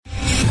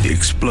the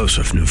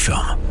explosive new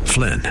film,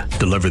 Flynn,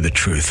 Deliver the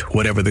Truth,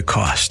 Whatever the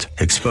Cost,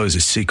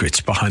 exposes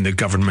secrets behind the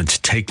government's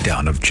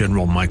takedown of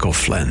General Michael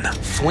Flynn.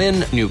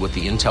 Flynn knew what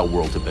the intel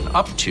world had been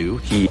up to.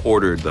 He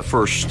ordered the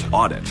first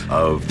audit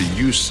of the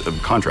use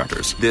of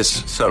contractors.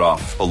 This set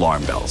off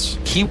alarm bells.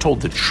 He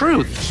told the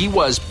truth. He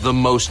was the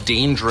most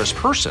dangerous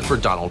person for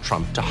Donald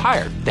Trump to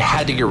hire. They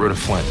had to get rid of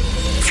Flynn.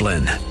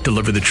 Flynn,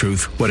 Deliver the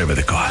Truth, Whatever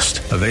the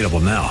Cost. Available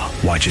now.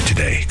 Watch it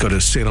today. Go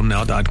to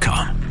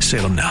salemnow.com.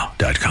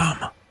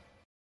 salemnow.com.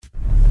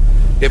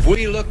 If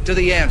we look to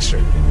the answer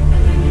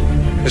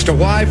as to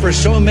why for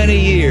so many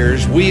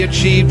years we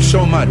achieved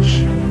so much,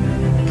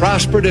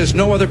 prospered as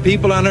no other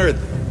people on earth,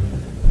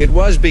 it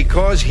was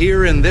because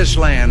here in this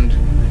land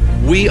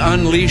we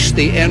unleashed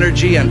the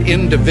energy and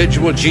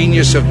individual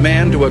genius of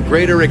man to a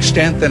greater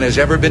extent than has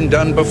ever been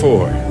done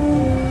before.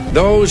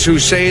 Those who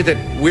say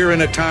that we're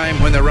in a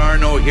time when there are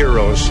no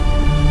heroes,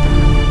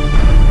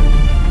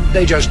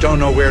 they just don't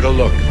know where to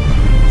look.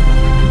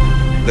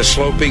 The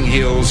sloping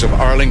hills of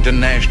Arlington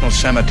National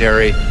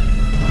Cemetery,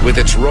 with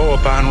its row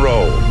upon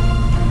row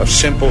of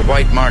simple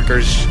white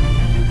markers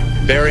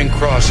bearing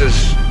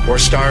crosses or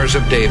stars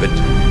of David,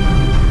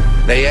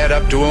 they add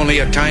up to only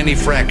a tiny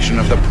fraction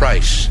of the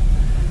price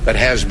that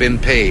has been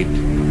paid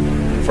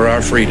for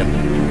our freedom.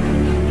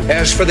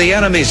 As for the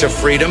enemies of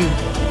freedom,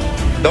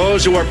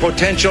 those who are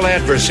potential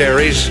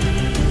adversaries,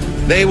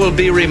 they will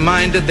be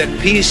reminded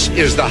that peace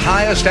is the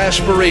highest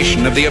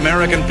aspiration of the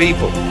American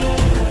people.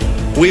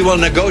 We will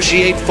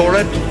negotiate for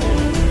it,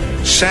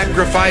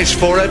 sacrifice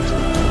for it.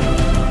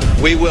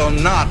 We will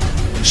not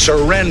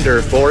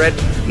surrender for it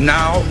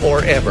now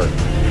or ever.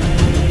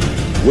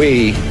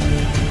 We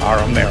are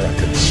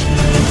Americans.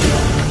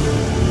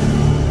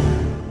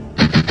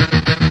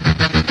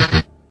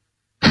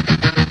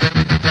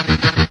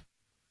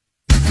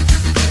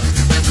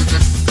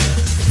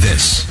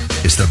 This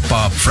is the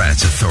Bob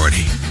Frantz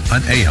Authority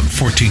on AM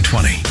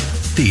 1420.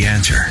 The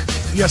Answer.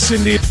 Yes,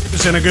 indeed.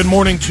 And a good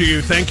morning to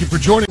you. Thank you for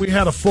joining. We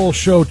had a full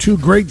show, 2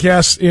 great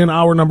guests in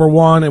hour number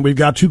 1, and we've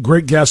got 2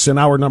 great guests in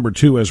hour number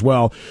 2 as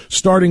well,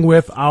 starting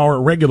with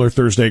our regular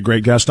Thursday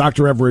great guest,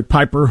 Dr. Everett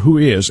Piper, who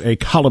is a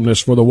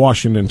columnist for the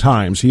Washington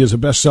Times. He is a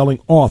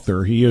best-selling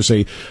author. He is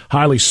a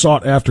highly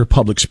sought-after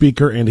public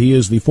speaker, and he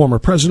is the former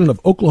president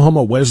of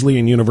Oklahoma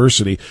Wesleyan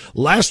University.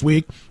 Last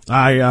week,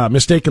 I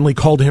mistakenly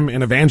called him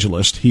an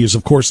evangelist. He is,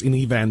 of course, an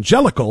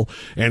evangelical,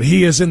 and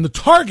he is in the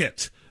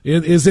target.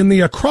 It is in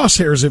the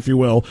crosshairs, if you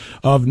will,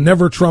 of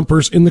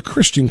never-Trumpers in the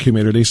Christian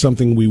community,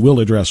 something we will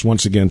address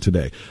once again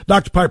today.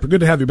 Dr. Piper, good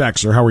to have you back,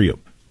 sir. How are you?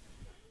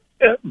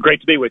 Great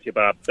to be with you,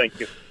 Bob.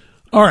 Thank you.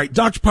 All right,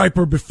 Dr.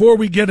 Piper, before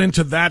we get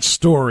into that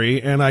story,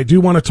 and I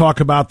do want to talk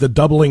about the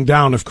doubling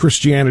down of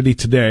Christianity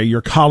Today,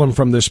 your column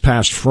from this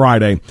past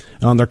Friday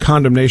on their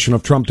condemnation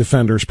of Trump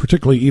defenders,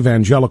 particularly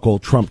evangelical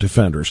Trump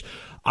defenders.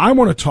 I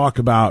want to talk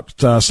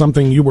about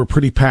something you were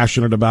pretty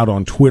passionate about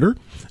on Twitter,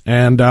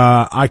 and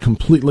I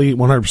completely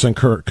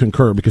 100%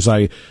 concur because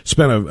I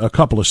spent a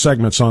couple of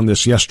segments on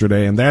this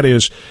yesterday, and that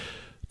is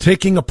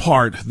taking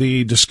apart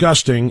the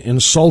disgusting,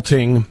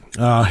 insulting,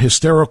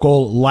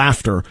 hysterical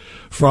laughter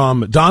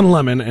from Don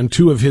Lemon and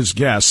 2 of his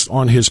guests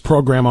on his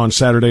program on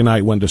Saturday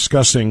night when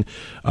discussing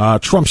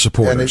Trump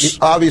supporters.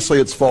 And obviously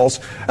it's false.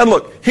 And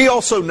look, he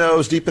also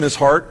knows deep in his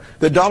heart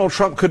that Donald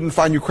Trump couldn't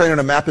find Ukraine on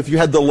a map if you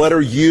had the letter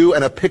U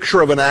and a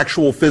picture of an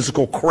actual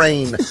physical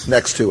crane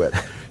next to it.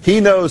 He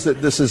knows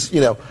that this is,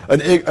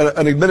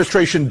 an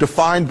administration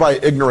defined by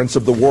ignorance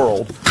of the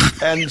world.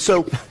 And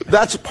so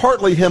that's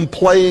partly him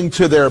playing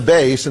to their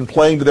base and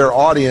playing to their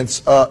audience,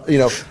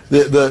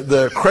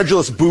 the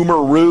credulous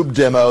boomer Rube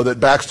demo that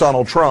backs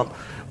Donald Trump,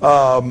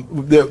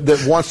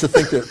 that wants to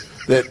think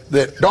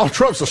that Donald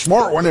Trump's the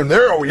smart one and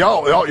y'all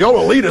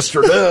elitists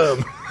are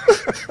dumb.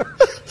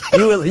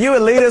 You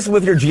elitists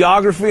with your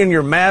geography and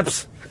your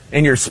maps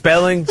and your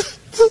spelling,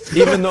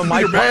 even though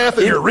your math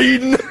and your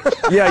reading.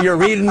 Yeah, you're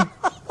reading,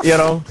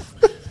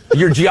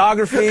 your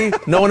geography,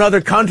 knowing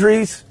other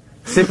countries,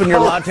 sipping your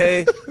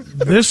latte.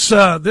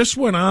 This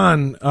went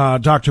on,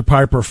 Dr.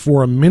 Piper,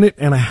 for a minute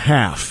and a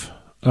half.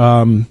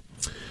 You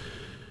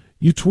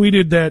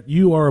tweeted that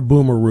you are a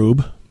boomer,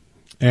 Rube,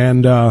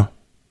 and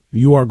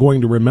you are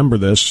going to remember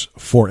this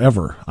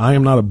forever. I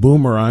am not a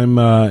boomer. I'm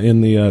in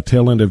the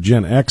tail end of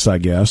Gen X, I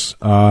guess.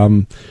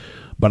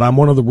 But I'm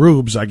one of the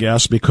rubes, I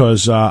guess,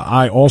 because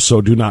I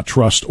also do not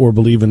trust or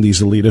believe in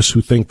these elitists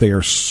who think they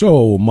are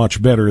so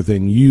much better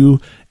than you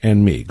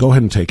and me. Go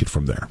ahead and take it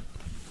from there.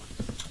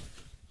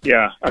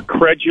 Yeah, a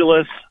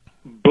credulous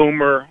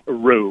boomer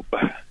rube.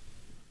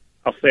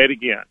 I'll say it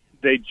again.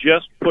 They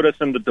just put us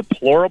in the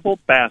deplorable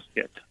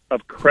basket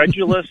of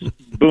credulous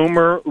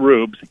boomer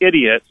rubes,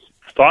 idiots,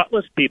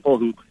 thoughtless people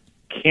who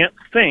can't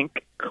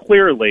think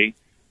clearly,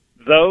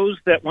 those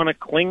that want to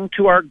cling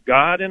to our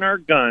God and our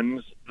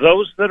guns,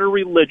 those that are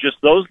religious,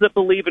 those that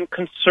believe in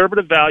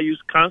conservative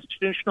values,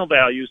 constitutional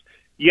values,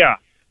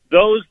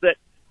 those that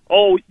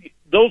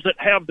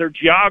have their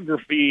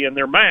geography and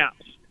their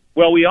maps.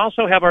 Well, we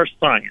also have our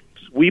science.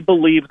 We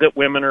believe that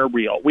women are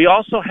real. We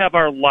also have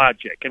our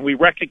logic, and we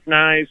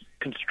recognize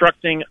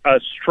constructing a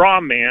straw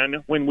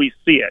man when we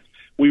see it.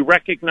 We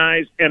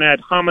recognize an ad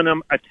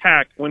hominem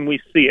attack when we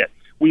see it.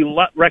 We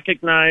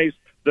recognize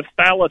the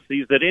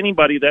fallacies that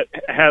anybody that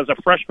has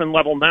a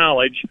freshman-level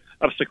knowledge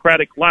of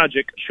Socratic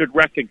logic should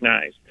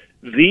recognize.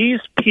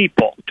 These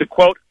people, to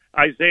quote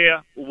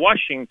Isaiah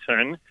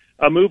Washington,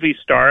 a movie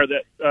star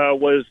that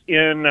was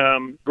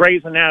in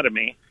Grey's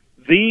Anatomy,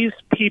 these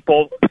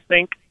people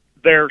think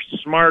they're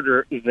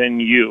smarter than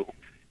you.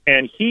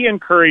 And he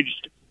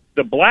encouraged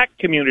the black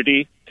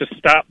community to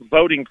stop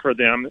voting for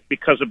them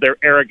because of their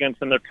arrogance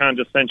and their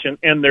condescension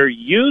and their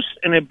use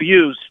and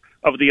abuse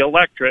of the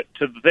electorate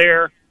to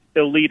their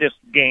elitist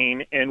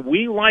gain. And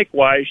we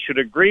likewise should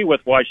agree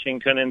with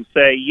Washington and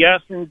say,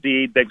 yes,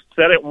 indeed, they've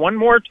said it one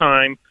more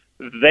time,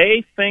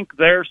 they think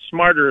they're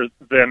smarter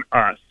than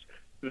us.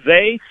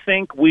 They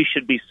think we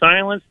should be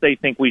silenced. They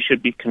think we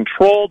should be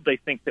controlled. They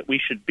think that we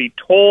should be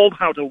told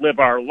how to live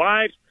our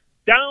lives,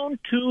 down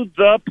to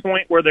the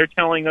point where they're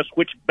telling us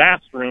which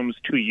bathrooms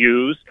to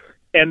use,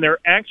 and they're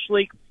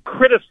actually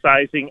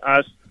criticizing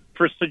us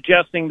for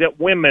suggesting that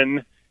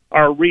women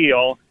are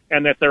real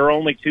and that there are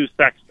only two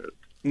sexes,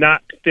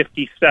 not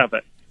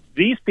 57.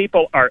 These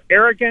people are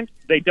arrogant.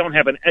 They don't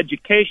have an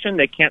education.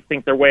 They can't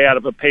think their way out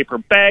of a paper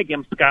bag.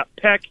 M. Scott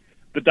Peck,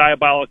 The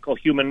Diabolical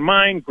Human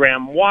Mind,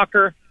 Graham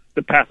Walker,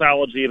 The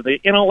Pathology of the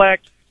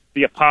Intellect,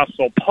 the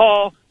Apostle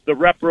Paul, the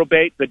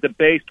reprobate, the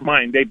debased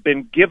mind. They've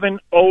been given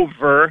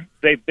over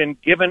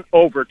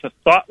to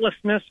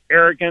thoughtlessness,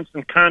 arrogance,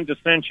 and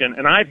condescension,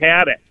 and I've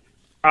had it.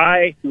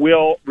 I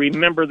will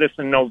remember this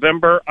in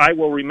November. I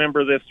will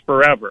remember this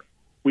forever.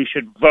 We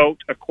should vote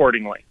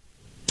accordingly.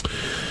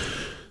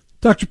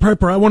 Dr.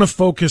 Piper, I want to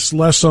focus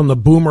less on the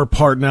boomer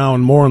part now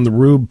and more on the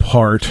rube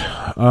part.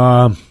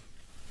 I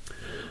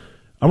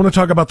want to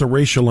talk about the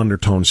racial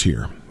undertones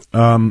here.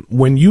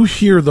 When you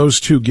hear those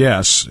two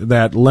guests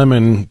that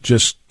Lemon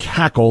just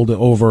cackled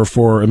over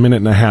for a minute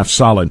and a half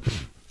solid,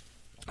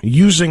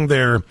 using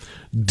their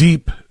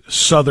deep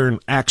Southern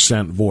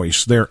accent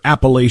voice, their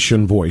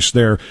Appalachian voice,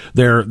 their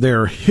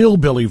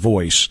hillbilly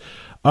voice,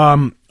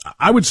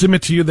 I would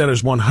submit to you that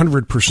is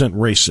 100%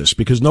 racist,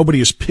 because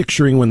nobody is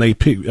picturing when they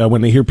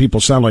hear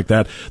people sound like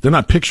that, they're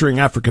not picturing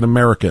African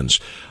Americans.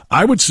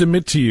 I would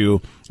submit to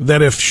you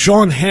that if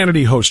Sean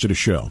Hannity hosted a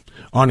show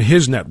on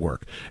his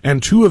network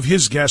and two of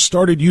his guests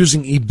started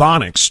using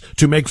Ebonics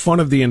to make fun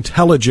of the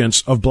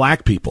intelligence of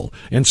black people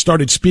and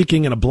started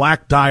speaking in a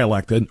black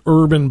dialect, an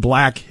urban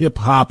black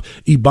hip-hop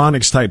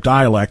Ebonics type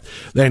dialect,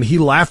 then he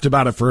laughed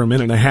about it for a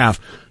minute and a half,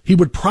 he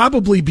would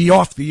probably be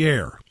off the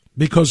air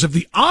because of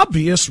the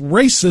obvious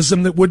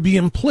racism that would be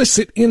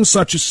implicit in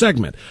such a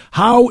segment.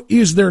 How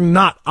is there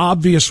not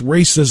obvious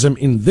racism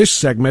in this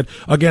segment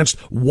against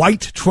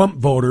white Trump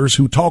voters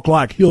who talk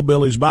like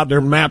hillbillies about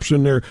their maps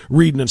and their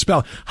reading and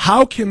spelling?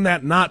 How can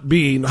that not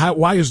be?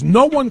 Why is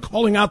no one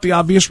calling out the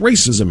obvious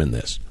racism in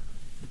this?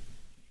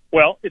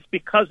 Well, it's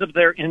because of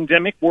their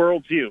endemic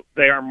worldview.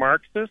 They are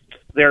Marxists.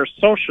 They're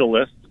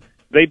socialists.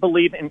 They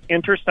believe in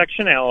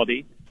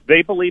intersectionality.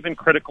 They believe in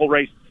critical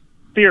race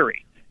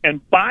theory.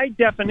 And by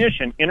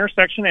definition,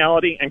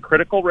 intersectionality and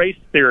critical race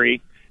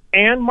theory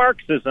and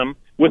Marxism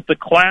with the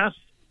class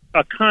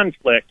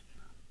conflict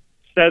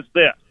says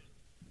this: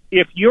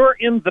 if you're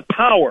in the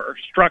power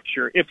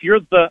structure, if you're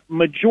the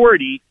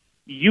majority,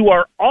 you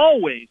are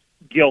always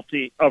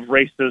guilty of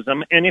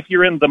racism. And if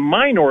you're in the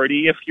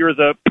minority, if you're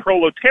the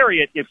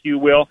proletariat, if you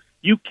will,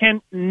 you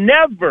can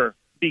never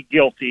be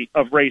guilty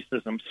of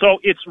racism. So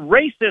it's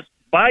racist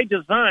by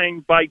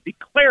design, by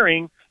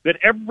declaring that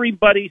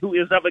everybody who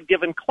is of a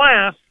given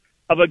class,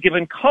 of a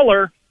given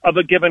color, of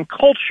a given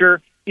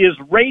culture is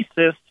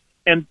racist,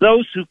 and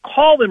those who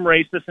call them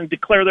racist and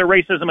declare their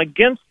racism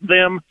against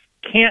them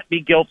can't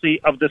be guilty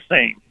of the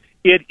same.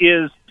 It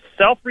is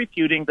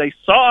self-refuting. They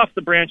saw off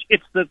the branch.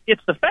 It's the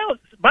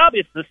fallacy, Bob.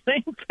 It's the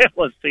same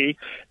fallacy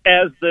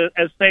as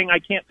saying I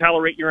can't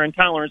tolerate your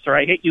intolerance, or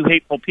I hate you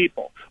hateful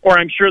people, or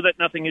I'm sure that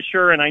nothing is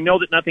sure and I know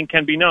that nothing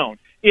can be known.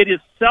 It is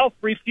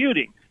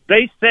self-refuting.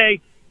 They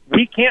say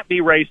we can't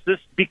be racist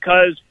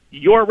because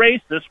you're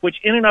racist, which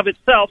in and of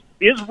itself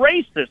is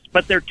racist,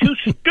 but they're too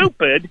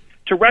stupid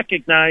to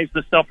recognize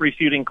the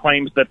self-refuting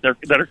claims that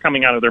are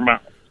coming out of their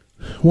mouth.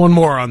 One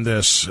more on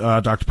this,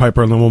 Dr.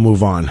 Piper, and then we'll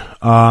move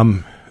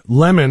on.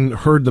 Lemon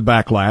heard the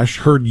backlash,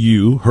 heard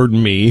you, heard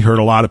me, heard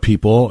a lot of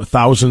people,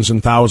 thousands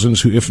and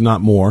thousands, who, if not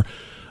more,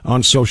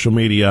 on social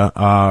media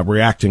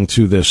reacting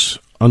to this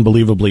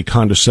unbelievably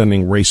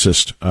condescending,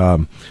 racist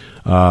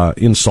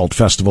insult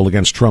festival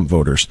against Trump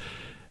voters,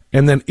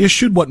 and then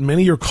issued what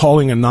many are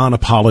calling a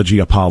non-apology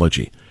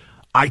apology.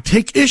 I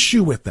take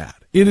issue with that.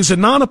 It is a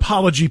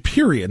non-apology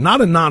period,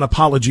 not a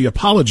non-apology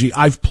apology.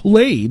 I've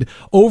played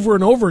over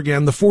and over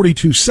again the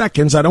 42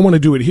 seconds. I don't want to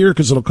do it here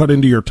because it'll cut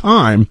into your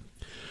time.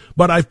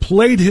 but I've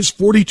played his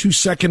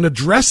 42-second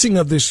addressing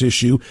of this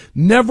issue.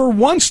 Never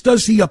once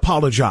does he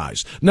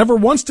apologize. Never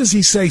once does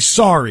he say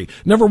sorry.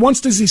 Never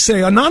once does he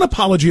say a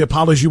non-apology.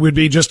 Apology would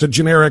be just a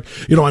generic,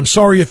 I'm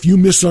sorry if you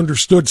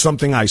misunderstood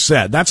something I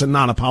said. That's a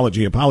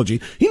non-apology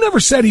apology. He never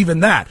said even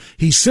that.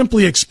 He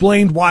simply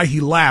explained why he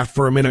laughed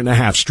for a minute and a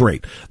half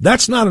straight.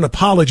 That's not an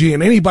apology,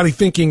 and anybody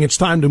thinking it's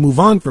time to move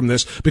on from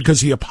this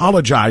because he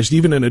apologized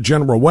even in a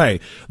general way,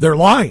 they're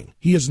lying.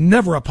 He has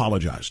never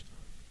apologized.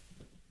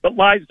 But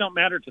lies don't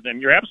matter to them.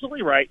 You're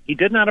absolutely right. He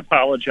did not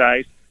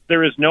apologize.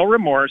 There is no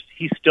remorse.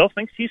 He still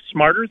thinks he's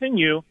smarter than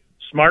you,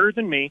 smarter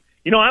than me.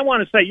 I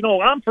want to say,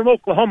 I'm from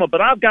Oklahoma,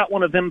 but I've got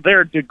one of them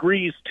there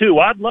degrees, too.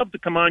 I'd love to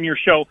come on your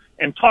show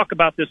and talk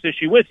about this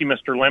issue with you,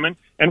 Mr. Lemon.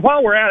 And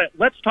while we're at it,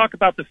 let's talk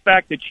about the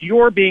fact that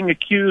you're being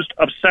accused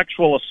of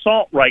sexual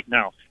assault right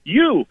now.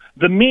 You,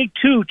 the Me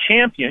Too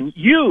champion,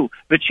 you,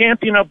 the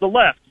champion of the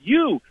left,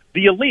 you,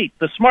 the elite,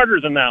 the smarter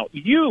than thou,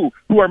 you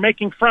who are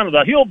making fun of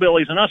the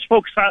hillbillies and us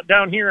folks out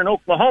down here in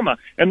Oklahoma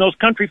and those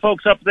country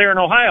folks up there in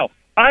Ohio.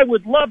 I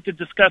would love to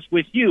discuss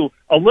with you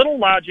a little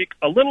logic,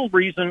 a little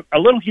reason, a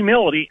little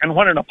humility, and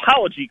what an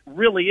apology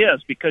really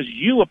is, because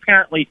you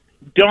apparently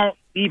don't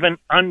even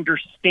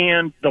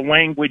understand the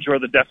language or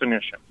the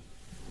definition.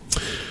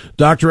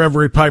 Dr.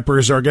 Everett Piper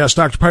is our guest.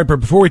 Dr. Piper,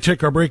 before we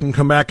take our break and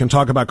come back and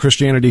talk about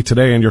Christianity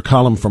Today and your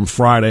column from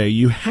Friday,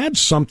 you had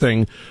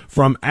something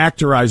from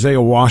actor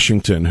Isaiah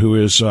Washington, who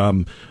is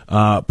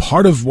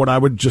part of what I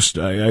would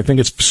I think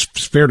it's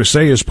fair to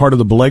say is part of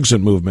the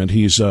Blexit movement.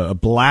 He's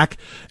black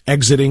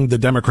exiting the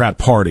Democrat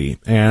Party,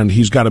 and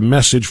he's got a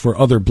message for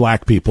other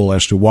black people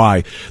as to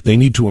why they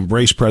need to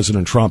embrace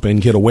President Trump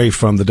and get away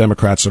from the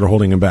Democrats that are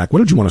holding him back. What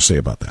did you want to say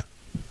about that?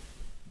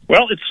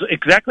 Well, it's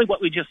exactly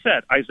what we just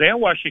said. Isaiah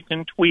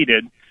Washington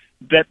tweeted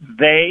that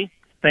they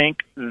think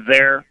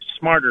they're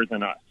smarter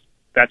than us.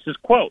 That's his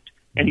quote.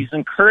 And he's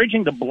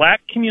encouraging the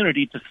black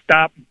community to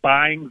stop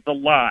buying the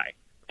lie,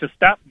 to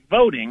stop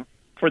voting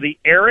for the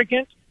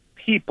arrogant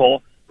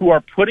people who are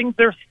putting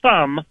their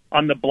thumb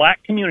on the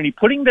black community,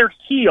 putting their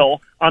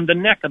heel on the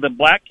neck of the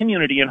black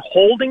community and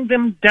holding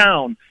them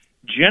down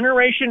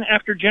generation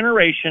after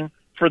generation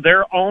for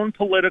their own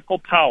political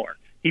power.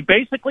 He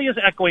basically is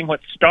echoing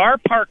what Star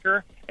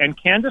Parker and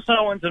Candace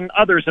Owens and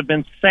others have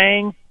been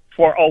saying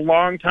for a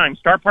long time.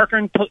 Star Parker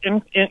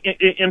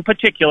in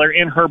particular,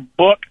 in her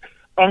book,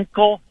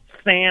 Uncle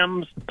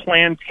Sam's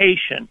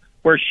Plantation,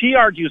 where she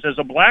argues as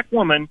a black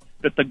woman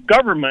that the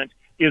government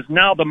is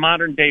now the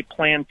modern-day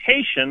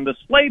plantation, the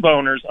slave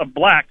owners of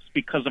blacks,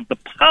 because of the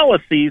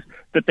policies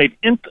that they've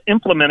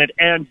implemented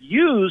and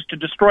used to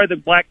destroy the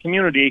black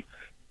community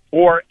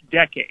for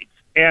decades.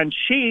 And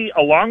she,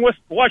 along with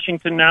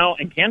Washington now,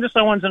 and Candace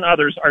Owens and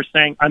others, are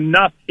saying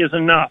enough is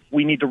enough.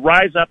 We need to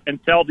rise up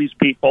and tell these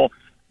people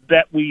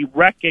that we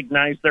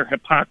recognize their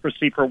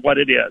hypocrisy for what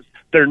it is.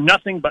 They're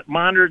nothing but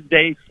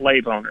modern-day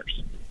slave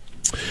owners.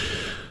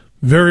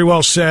 Very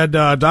well said.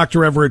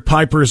 Dr. Everett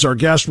Piper is our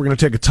guest. We're going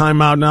to take a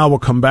time out now. We'll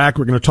come back.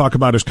 We're going to talk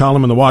about his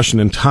column in the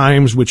Washington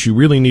Times, which you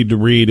really need to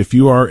read if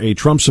you are a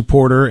Trump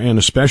supporter, and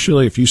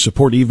especially if you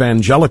support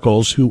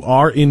evangelicals who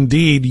are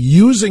indeed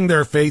using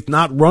their faith,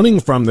 not running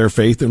from their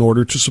faith, in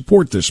order to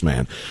support this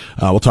man.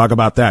 We'll talk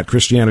about that.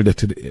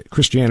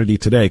 Christianity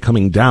Today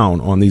coming down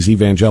on these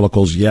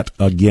evangelicals yet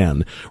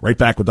again. Right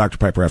back with Dr.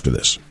 Piper after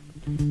this.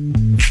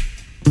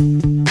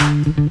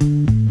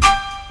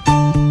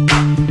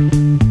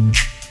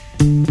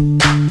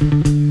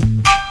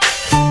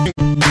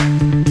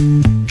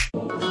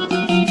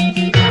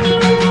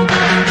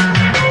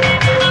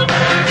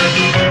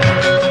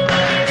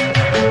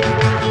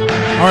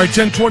 All right,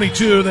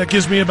 10:22. That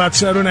gives me about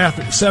seven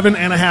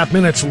and a half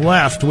minutes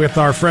left with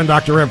our friend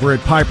Dr.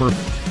 Everett Piper,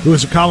 who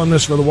is a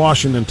columnist for the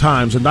Washington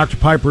Times. And Dr.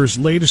 Piper's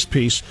latest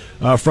piece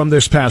from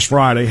this past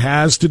Friday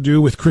has to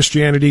do with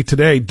Christianity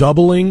Today,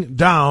 doubling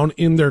down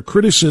in their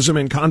criticism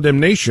and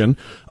condemnation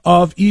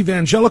of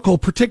evangelical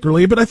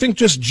particularly, but I think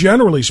just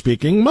generally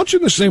speaking, much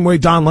in the same way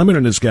Don Lemon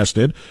and his guest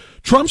did,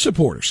 Trump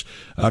supporters.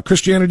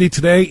 Christianity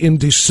Today in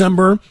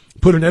December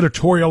put an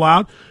editorial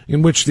out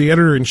in which the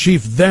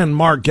editor-in-chief, then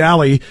Mark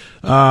Galli,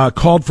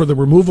 called for the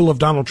removal of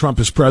Donald Trump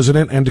as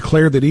president and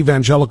declared that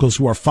evangelicals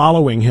who are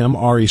following him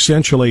are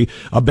essentially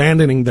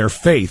abandoning their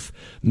faith.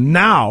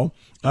 Now,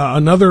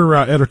 another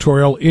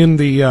editorial in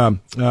the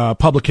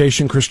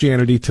publication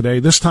Christianity Today,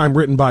 this time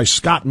written by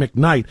Scott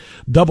McKnight,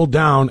 doubled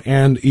down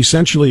and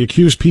essentially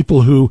accused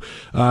people who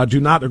do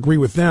not agree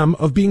with them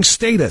of being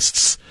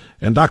statists.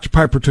 And Dr.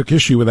 Piper took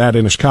issue with that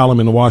in his column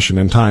in the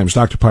Washington Times.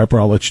 Dr. Piper,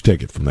 I'll let you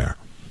take it from there.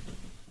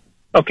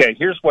 Okay,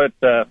 here's what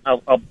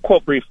I'll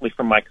quote briefly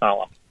from my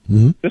column.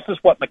 Mm-hmm. This is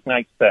what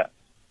McKnight says.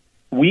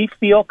 We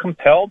feel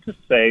compelled to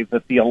say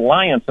that the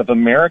alliance of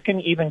American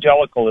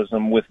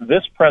evangelicalism with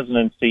this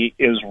presidency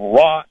is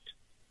wrought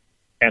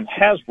and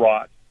has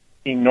wrought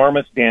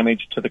enormous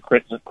damage to the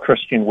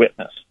Christian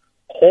witness.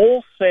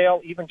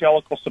 Wholesale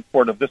evangelical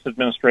support of this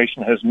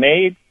administration has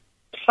made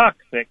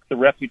toxic the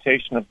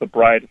reputation of the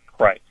bride of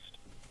Christ.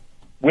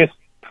 With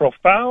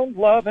profound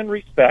love and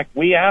respect,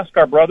 we ask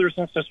our brothers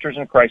and sisters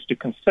in Christ to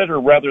consider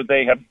whether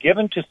they have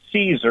given to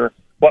Caesar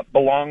what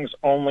belongs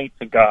only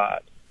to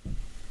God.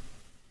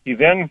 He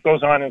then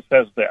goes on and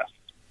says this.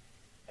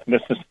 And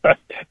this is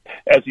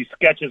as he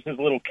sketches his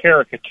little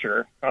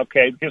caricature,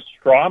 okay, his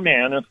straw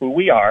man of who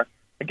we are.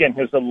 Again,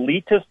 his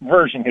elitist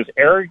version, his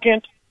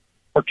arrogant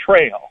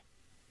portrayal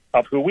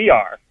of who we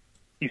are.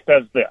 He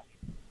says this.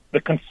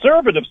 The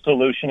conservative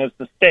solution is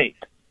the state.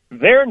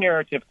 Their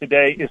narrative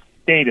today is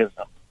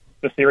statism,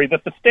 the theory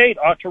that the state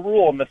ought to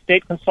rule and the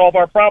state can solve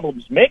our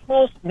problems. Make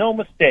no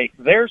mistake,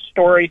 their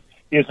story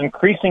is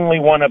increasingly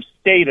one of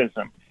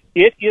statism.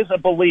 It is a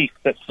belief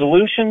that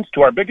solutions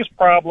to our biggest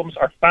problems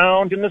are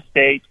found in the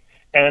state,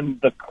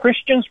 and the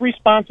Christian's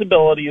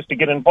responsibility is to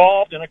get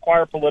involved and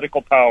acquire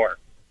political power.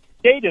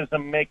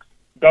 Statism makes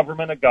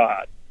government a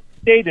god.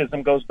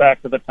 Statism goes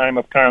back to the time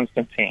of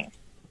Constantine.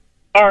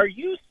 Are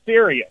you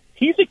serious?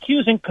 He's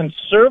accusing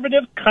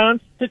conservative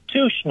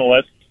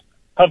constitutionalists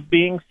of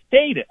being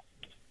statists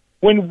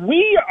when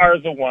we are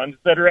the ones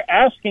that are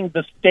asking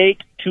the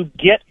state to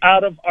get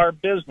out of our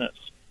business.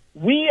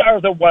 We are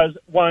the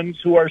ones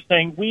who are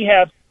saying we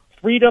have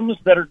freedoms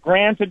that are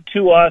granted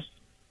to us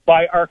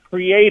by our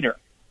Creator,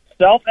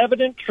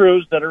 self-evident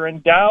truths that are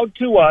endowed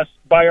to us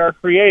by our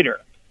Creator,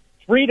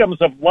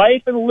 freedoms of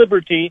life and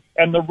liberty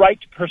and the right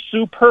to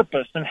pursue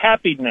purpose and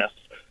happiness.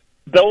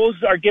 Those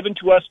are given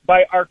to us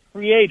by our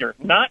Creator,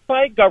 not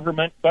by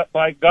government, but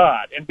by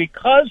God. And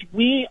because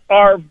we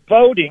are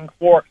voting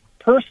for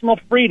personal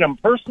freedom,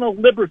 personal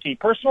liberty,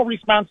 personal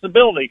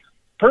responsibility,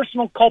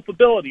 personal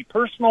culpability,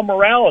 personal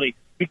morality,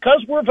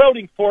 because we're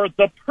voting for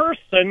the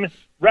person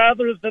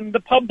rather than the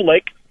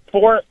public,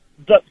 for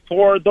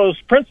those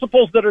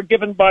principles that are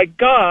given by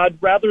God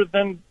rather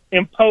than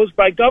imposed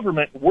by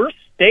government, we're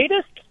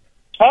statists.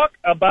 Talk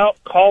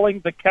about calling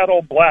the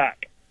kettle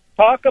black.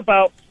 Talk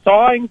about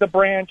sawing the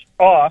branch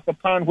off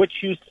upon which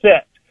you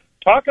sit.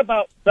 Talk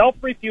about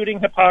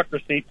self-refuting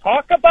hypocrisy.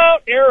 Talk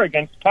about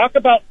arrogance. Talk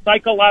about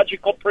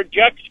psychological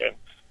projection,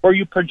 where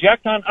you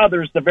project on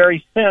others the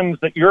very sins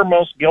that you're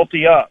most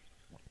guilty of.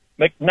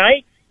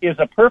 McKnight is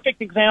a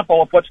perfect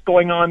example of what's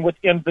going on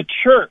within the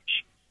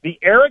church. The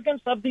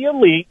arrogance of the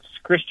elites,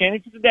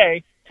 Christianity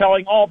Today,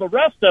 telling all the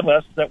rest of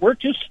us that we're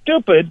too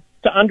stupid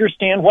to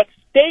understand what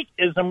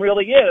statism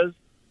really is,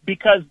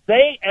 because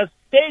they, as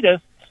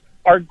statists,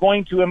 are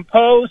going to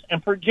impose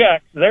and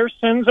project their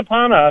sins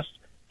upon us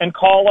and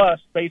call us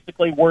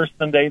basically worse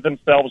than they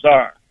themselves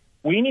are.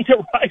 We need to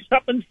rise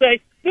up and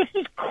say, this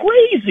is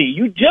crazy.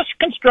 You just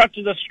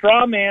constructed a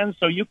straw man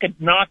so you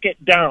could knock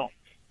it down.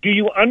 Do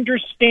you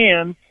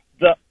understand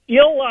the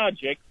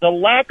illogic, the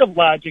lack of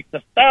logic,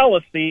 the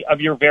fallacy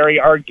of your very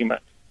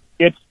argument?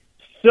 It's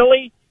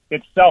silly.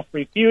 It's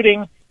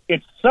self-refuting.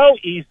 It's so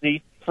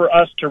easy for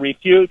us to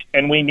refute,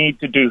 and we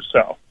need to do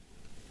so.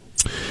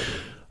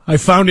 I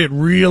found it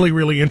really,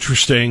 really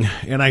interesting,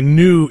 and I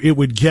knew it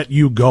would get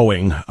you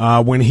going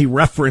when he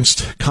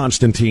referenced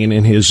Constantine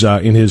in his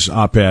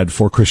op-ed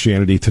for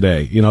Christianity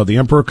Today. You know, the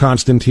Emperor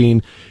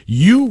Constantine,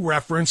 you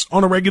reference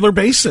on a regular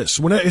basis.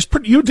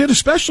 You did,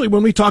 especially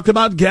when we talked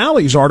about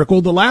Galley's article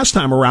the last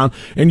time around,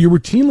 and you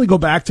routinely go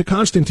back to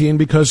Constantine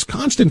because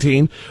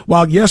Constantine,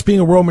 while yes, being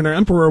a Roman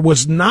emperor,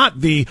 was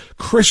not the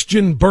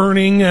Christian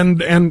burning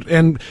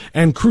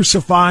and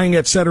crucifying,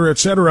 et cetera,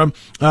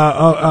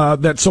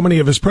 that so many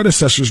of his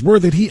predecessors were,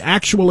 that he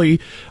actually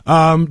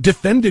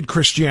defended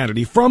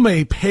Christianity from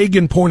a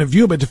pagan point of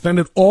view, but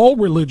defended all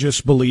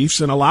religious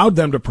beliefs and allowed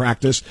them to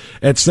practice,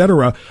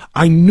 etc.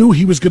 I knew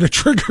he was going to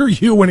trigger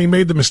you when he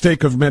made the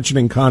mistake of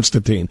mentioning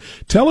Constantine.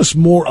 Tell us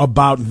more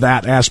about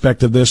that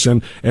aspect of this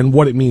and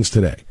what it means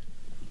today.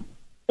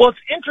 Well, it's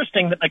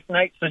interesting that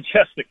McKnight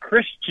suggests that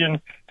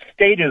Christian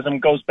statism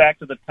goes back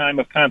to the time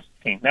of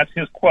Constantine. That's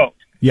his quote.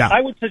 Yeah.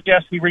 I would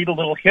suggest we read a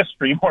little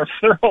history more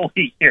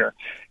thoroughly here.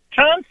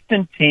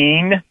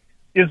 Constantine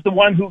is the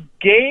one who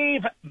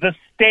gave the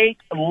state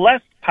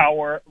less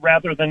power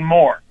rather than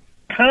more.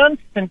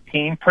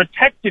 Constantine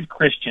protected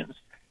Christians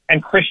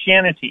and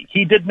Christianity.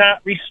 He did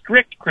not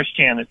restrict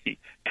Christianity.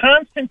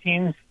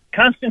 Constantine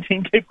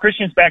gave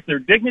Christians back their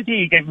dignity.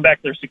 He gave them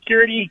back their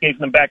security. He gave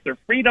them back their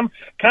freedom.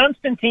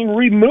 Constantine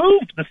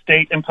removed the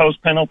state-imposed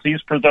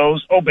penalties for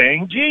those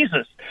obeying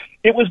Jesus.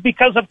 It was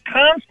because of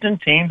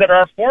Constantine that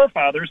our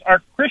forefathers,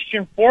 our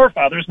Christian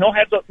forefathers, no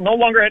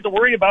longer had to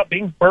worry about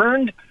being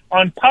burned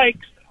on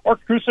pikes or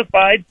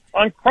crucified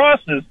on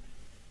crosses,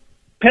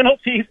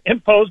 penalties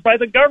imposed by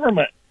the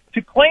government.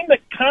 To claim that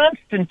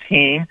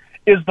Constantine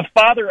is the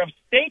father of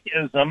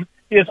statism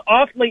is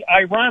awfully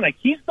ironic.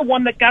 He's the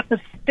one that got the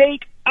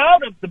state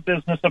out of the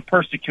business of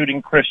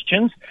persecuting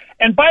Christians.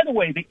 And by the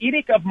way, the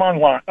Edict of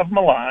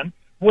Milan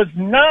was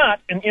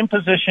not an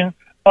imposition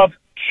of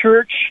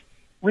church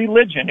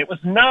religion. It was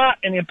not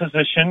an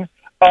imposition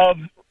of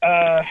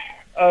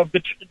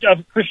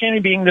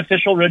Christianity being the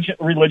official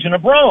religion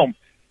of Rome.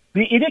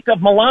 The Edict of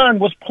Milan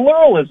was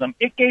pluralism.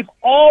 It gave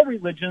all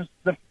religions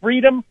the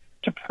freedom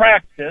to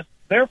practice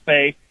their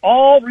faith,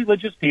 all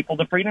religious people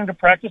the freedom to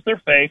practice their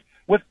faith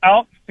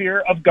without fear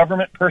of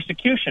government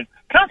persecution.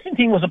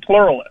 Constantine was a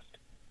pluralist.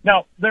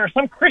 Now, there are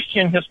some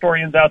Christian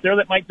historians out there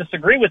that might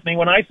disagree with me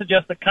when I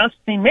suggest that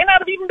Constantine may not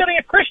have even been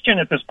a Christian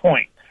at this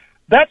point.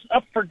 That's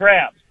up for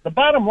grabs. The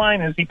bottom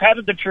line is he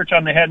patted the church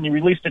on the head and he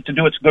released it to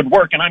do its good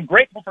work. And I'm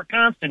grateful for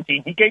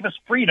Constantine. He gave us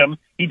freedom.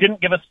 He didn't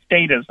give us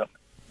statism.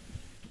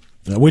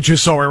 Which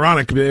is so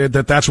ironic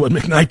that that's what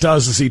McKnight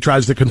does, is he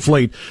tries to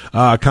conflate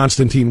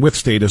Constantine with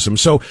statism.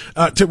 So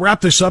to wrap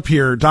this up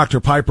here, Dr.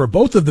 Piper,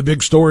 both of the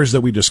big stories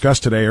that we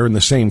discussed today are in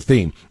the same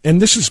theme.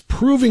 And this is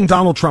proving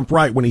Donald Trump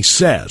right when he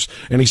says,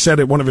 and he said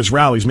at one of his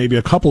rallies, maybe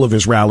a couple of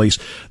his rallies,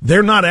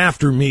 they're not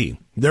after me,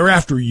 they're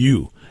after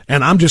you.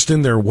 And I'm just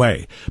in their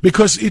way.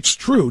 Because it's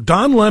true.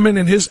 Don Lemon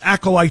and his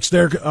acolytes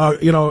there,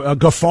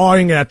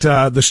 guffawing at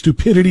the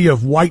stupidity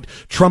of white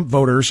Trump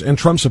voters and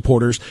Trump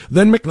supporters.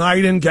 Then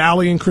McKnight and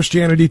Galley and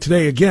Christianity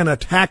Today, again,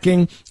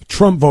 attacking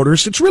Trump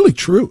voters. It's really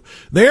true.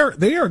 They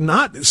are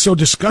not so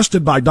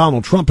disgusted by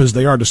Donald Trump as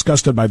they are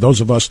disgusted by those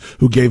of us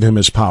who gave him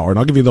his power. And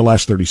I'll give you the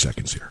last 30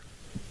 seconds here.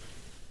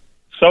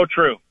 So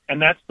true.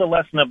 And that's the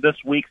lesson of this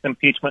week's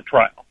impeachment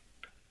trial.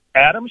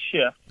 Adam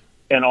Schiff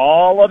and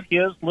all of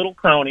his little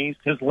cronies,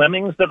 his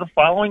lemmings that are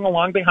following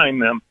along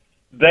behind them,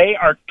 they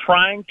are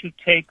trying to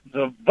take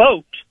the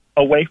vote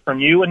away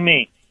from you and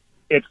me.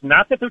 It's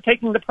not that they're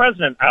taking the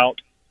president out.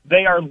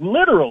 They are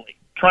literally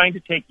trying to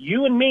take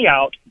you and me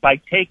out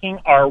by taking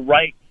our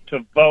right to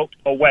vote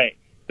away.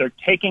 They're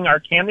taking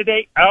our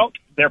candidate out.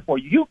 Therefore,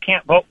 you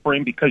can't vote for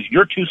him because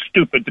you're too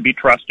stupid to be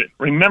trusted.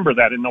 Remember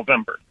that in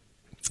November.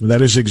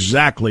 That is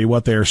exactly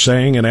what they're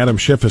saying, and Adam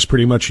Schiff has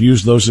pretty much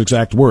used those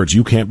exact words.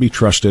 You can't be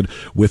trusted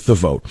with the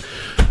vote.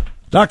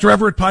 Dr.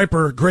 Everett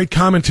Piper, great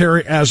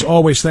commentary as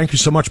always. Thank you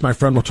so much, my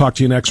friend. We'll talk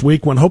to you next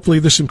week when hopefully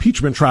this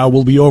impeachment trial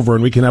will be over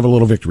and we can have a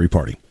little victory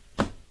party.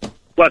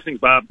 Blessings,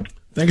 Bob.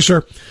 Thank you,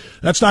 sir.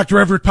 That's Dr.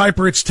 Everett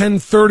Piper. It's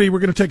 10:30. We're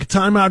going to take a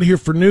time out here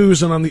for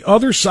news, and on the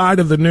other side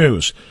of the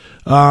news,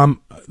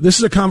 this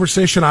is a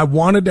conversation I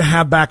wanted to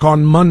have back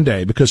on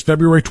Monday because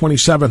February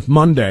 27th,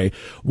 Monday,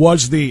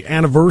 was the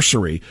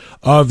anniversary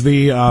of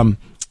the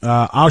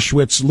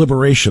Auschwitz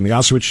liberation, the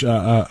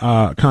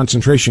Auschwitz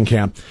concentration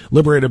camp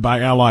liberated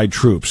by Allied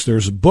troops.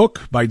 There's a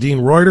book by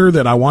Dean Reuter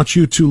that I want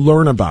you to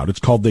learn about.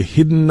 It's called The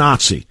Hidden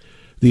Nazi: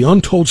 The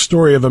Untold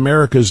Story of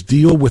America's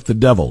Deal with the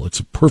Devil. It's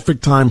a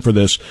perfect time for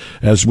this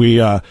as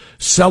we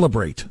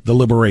celebrate the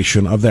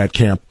liberation of that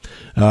camp.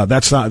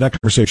 That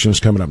conversation is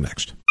coming up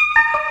next.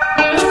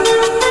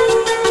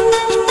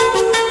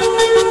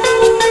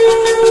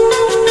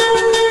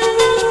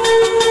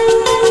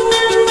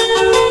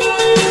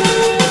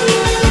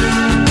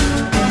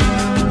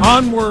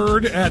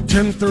 Onward at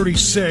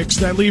 10:36.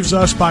 That leaves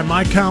us, by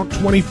my count,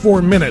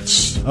 24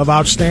 minutes of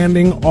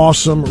outstanding,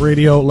 awesome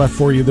radio left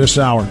for you this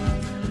hour.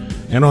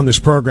 And on this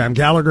program,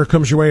 Gallagher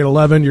comes your way at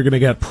 11. You're going to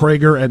get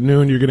Prager at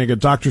noon. You're going to get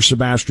Dr.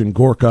 Sebastian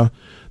Gorka.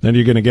 Then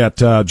you're going to get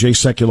Jay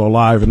Sekulow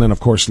live. And then, of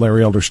course,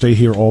 Larry Elder. Stay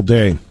here all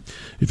day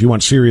if you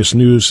want serious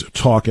news,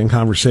 talk, and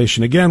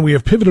conversation. Again, we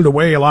have pivoted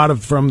away a lot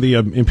from the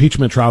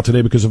impeachment trial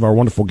today because of our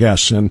wonderful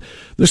guests. And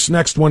this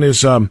next one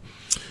is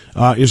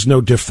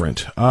no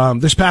different.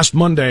 This past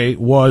Monday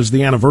was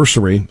the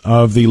anniversary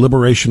of the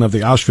liberation of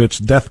the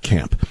Auschwitz death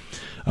camp.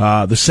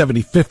 The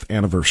 75th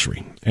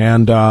anniversary.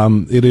 And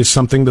it is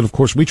something that, of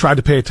course, we tried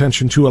to pay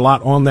attention to a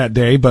lot on that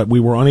day, but we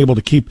were unable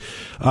to keep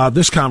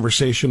this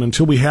conversation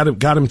until we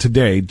got him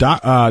today.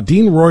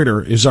 Dean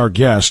Reuter is our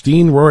guest.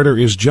 Dean Reuter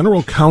is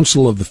General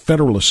Counsel of the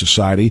Federalist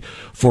Society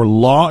for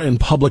Law and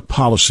Public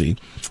Policy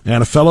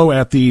and a fellow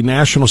at the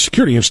National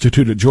Security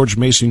Institute at George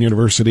Mason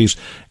University's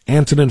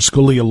Antonin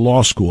Scalia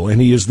Law School.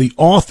 And he is the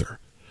author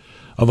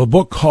of a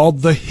book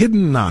called The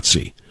Hidden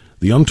Nazi: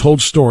 The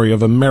Untold Story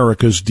of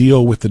America's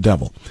Deal with the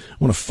Devil. I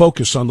want to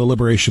focus on the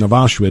liberation of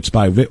Auschwitz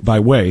by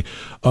way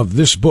of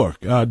this book.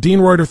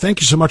 Dean Reuter, thank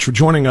you so much for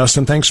joining us,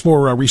 and thanks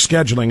for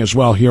rescheduling as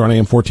well here on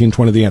AM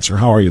 1420 The Answer.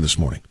 How are you this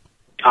morning?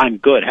 I'm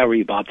good. How are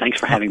you, Bob? Thanks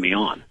for having me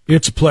on.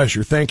 It's a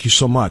pleasure. Thank you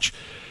so much.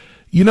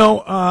 You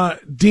know,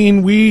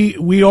 Dean,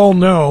 we all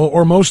know,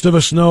 or most of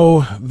us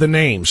know, the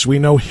names. We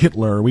know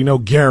Hitler, we know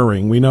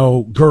Goering, we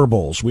know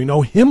Goebbels, we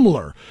know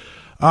Himmler.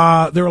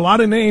 There are a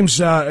lot of names,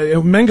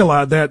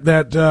 Mengele,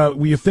 that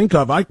we think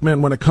of,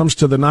 Eichmann, when it comes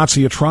to the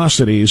Nazi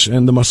atrocities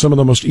and some of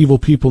the most evil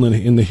people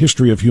in the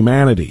history of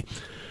humanity.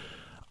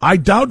 I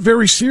doubt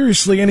very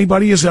seriously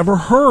anybody has ever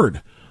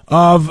heard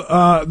of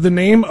the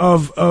name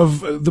of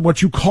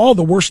what you call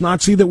the worst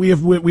Nazi that we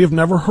have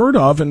never heard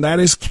of, and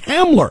that is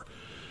Kammler.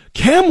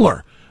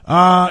 Kammler.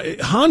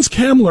 Hans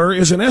Kammler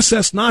is an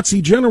SS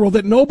Nazi general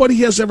that nobody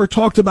has ever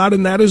talked about,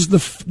 and that is the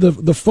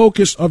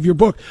focus of your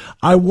book.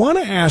 I want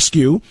to ask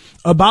you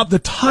about the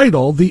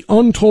title, The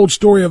Untold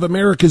Story of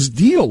America's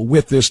Deal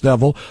with this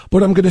Devil,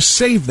 but I'm going to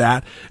save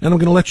that, and I'm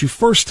going to let you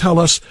first tell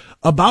us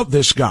about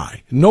this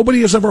guy.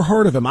 Nobody has ever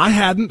heard of him. I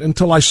hadn't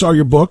until I saw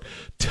your book.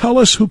 Tell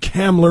us who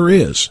Kammler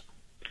is.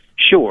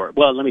 Sure.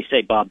 Well, let me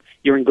say, Bob,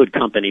 you're in good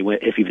company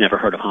if you've never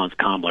heard of Hans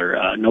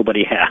Kammler.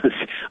 Nobody has.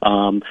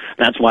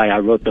 That's why I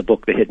wrote the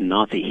book, The Hidden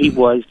Nazi. He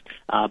was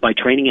by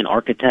training an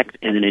architect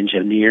and an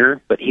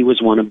engineer, but he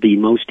was one of the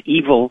most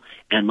evil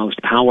and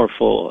most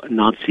powerful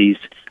Nazis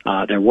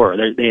there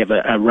were. They have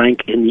a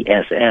rank in the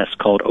SS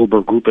called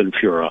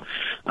Obergruppenführer,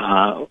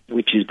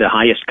 which is the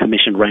highest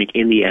commissioned rank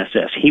in the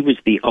SS. He was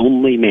the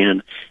only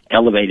man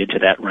elevated to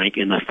that rank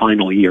in the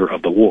final year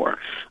of the war.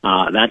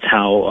 That's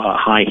how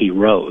high he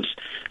rose.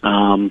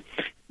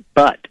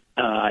 But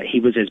he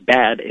was as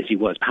bad as he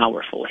was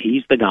powerful.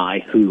 He's the guy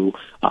who,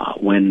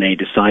 when they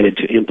decided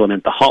to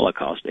implement the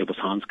Holocaust, it was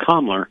Hans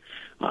Kammler,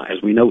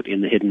 as we note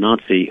in The Hidden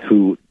Nazi,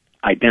 who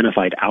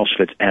identified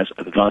Auschwitz as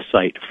the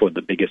site for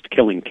the biggest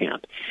killing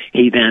camp.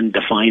 He then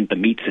defined the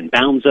metes and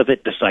bounds of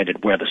it,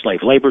 decided where the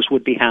slave laborers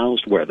would be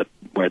housed, where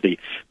the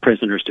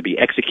prisoners to be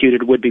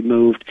executed would be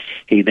moved.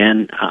 He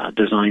then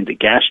designed the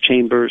gas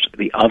chambers,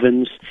 the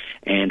ovens,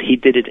 and he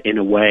did it in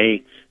a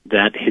way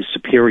that his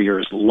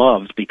superiors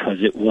loved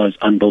because it was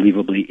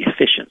unbelievably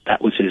efficient.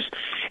 That was his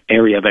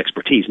area of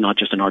expertise, not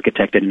just an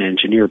architect and an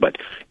engineer, but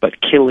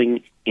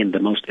killing in the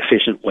most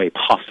efficient way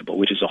possible,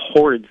 which is a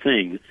horrid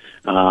thing.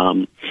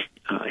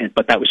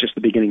 But that was just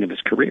the beginning of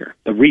his career.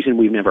 The reason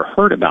we've never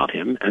heard about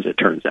him, as it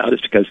turns out, is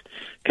because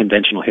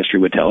conventional history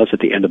would tell us at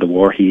the end of the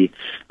war he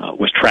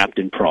was trapped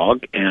in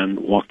Prague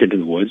and walked into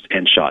the woods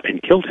and shot and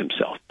killed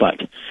himself.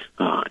 But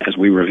as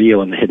we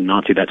reveal in The Hidden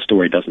Nazi, that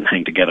story doesn't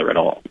hang together at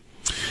all.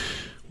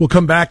 We'll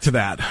come back to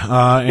that,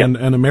 and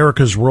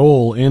America's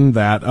role in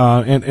that,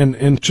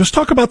 and just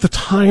talk about the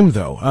time,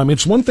 though.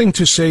 It's one thing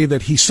to say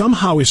that he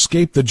somehow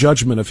escaped the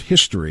judgment of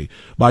history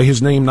by his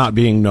name not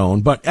being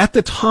known, but at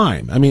the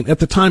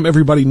time,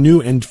 everybody knew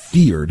and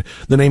feared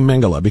the name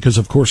Mengele because,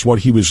 of course,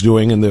 what he was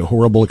doing and the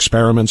horrible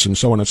experiments and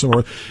so on and so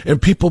forth,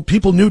 and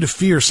people knew to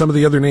fear some of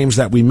the other names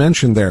that we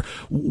mentioned there.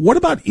 What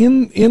about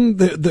in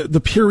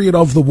the period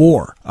of the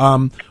war?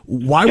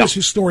 Why was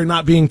his story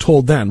not being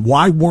told then?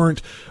 Why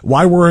weren't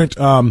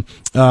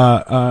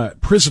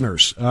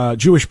prisoners,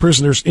 Jewish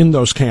prisoners in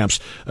those camps,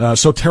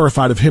 so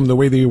terrified of him the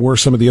way they were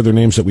some of the other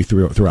names that we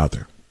threw out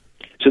there?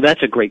 So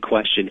that's a great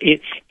question.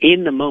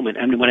 In the moment,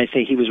 when I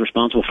say he was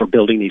responsible for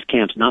building these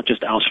camps, not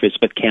just Auschwitz,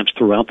 but camps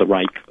throughout the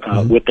Reich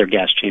with their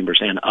gas chambers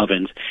and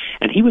ovens,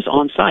 and he was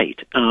on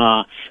site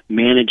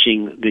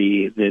managing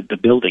the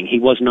building. He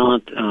was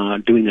not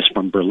doing this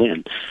from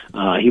Berlin.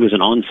 He was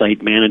an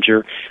on-site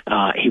manager.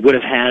 He would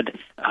have had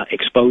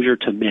exposure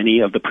to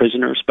many of the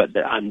prisoners, but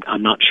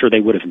I'm not sure they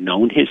would have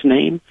known his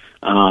name.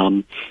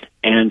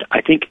 And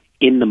I think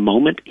in the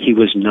moment, he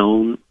was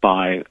known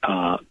by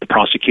the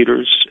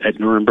prosecutors at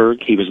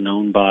Nuremberg. He was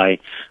known by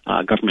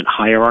government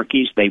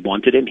hierarchies. They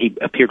wanted him. He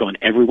appeared on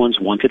everyone's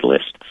wanted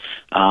list.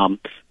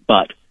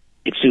 But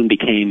it soon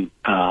became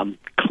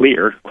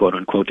clear, quote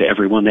unquote, to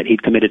everyone that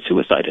he'd committed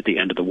suicide at the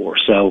end of the war.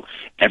 So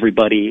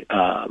everybody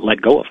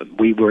let go of him.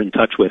 We were in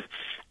touch with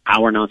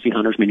our Nazi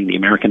hunters, meaning the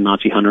American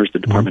Nazi hunters, the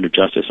Department of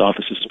Justice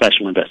Office of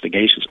Special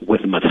Investigations,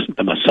 with the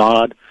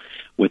Mossad,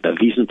 with the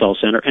Wiesenthal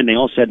Center, and they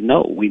all said,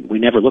 no, we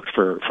never looked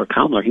for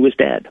Kammler. He was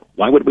dead.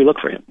 Why would we look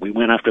for him? We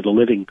went after the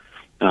living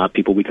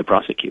people we could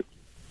prosecute.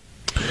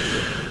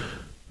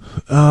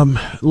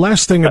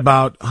 Last thing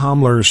about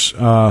Hammler's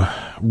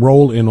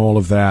role in all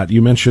of that,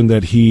 you mentioned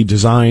that he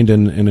designed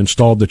and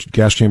installed the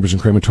gas chambers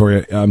and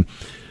crematoria.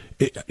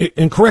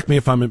 And correct me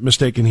if I'm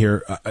mistaken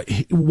here,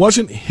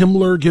 wasn't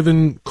Himmler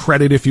given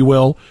credit, if you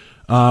will,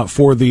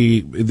 for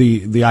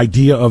the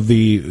idea of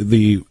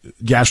the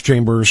gas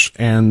chambers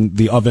and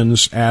the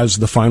ovens as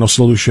the final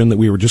solution, that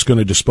we were just going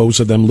to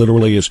dispose of them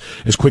literally as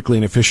quickly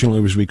and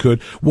efficiently as we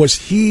could? Was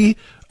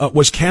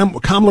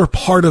Kammler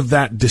part of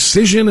that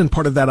decision and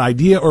part of that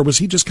idea, or was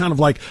he just kind of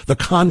like the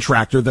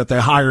contractor that they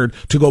hired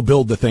to go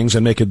build the things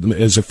and make it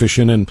as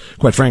efficient and,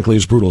 quite frankly,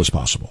 as brutal as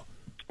possible?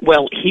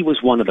 Well, he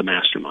was one of the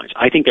masterminds.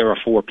 I think there are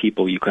four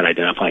people you could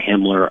identify: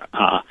 Himmler,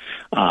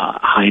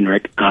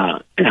 Heinrich,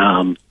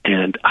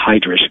 and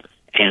Heydrich,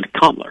 and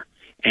Kammler.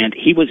 And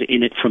he was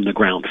in it from the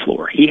ground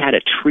floor. He had a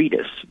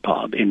treatise,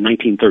 Bob, in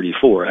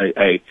 1934,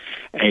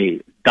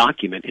 a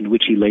document in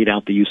which he laid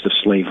out the use of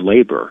slave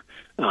labor.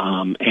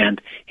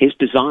 And his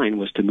design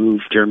was to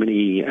move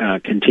Germany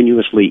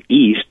continuously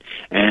east,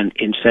 and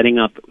in setting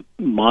up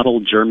model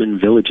German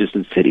villages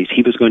and cities,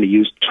 he was going to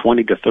use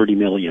 20 to 30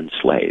 million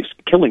slaves,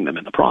 killing them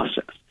in the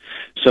process.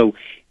 So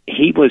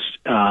he was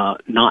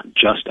not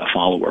just a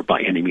follower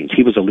by any means.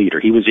 He was a leader.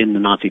 He was in the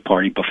Nazi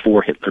Party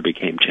before Hitler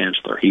became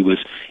chancellor. He was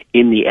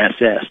in the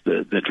SS,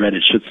 the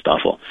dreaded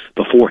Schutzstaffel,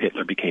 before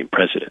Hitler became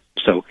president.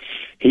 So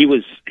he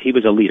was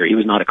a leader. He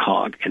was not a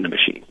cog in the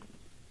machine.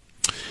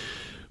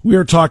 We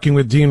are talking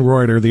with Dean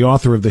Reuter, the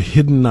author of The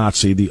Hidden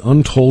Nazi, The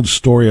Untold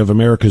Story of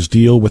America's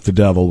Deal with the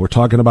Devil. We're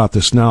talking about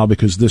this now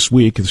because this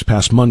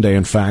past Monday,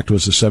 in fact,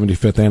 was the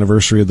 75th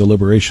anniversary of the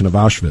liberation of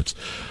Auschwitz.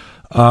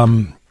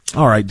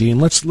 All right, Dean,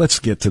 let's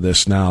get to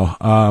this now.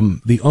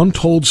 The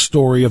Untold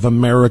Story of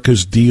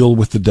America's Deal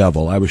with the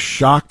Devil. I was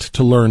shocked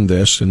to learn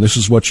this, and this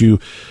is what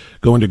you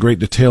go into great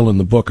detail in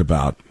the book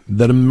about,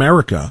 that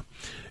America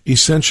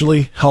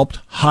essentially helped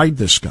hide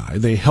this guy.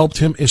 They helped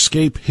him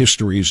escape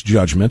history's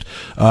judgment.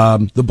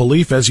 The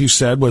belief, as you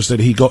said, was that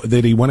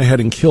he went ahead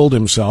and killed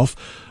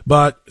himself.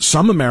 But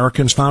some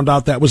Americans found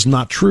out that was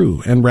not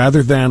true. And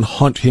rather than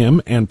hunt him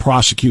and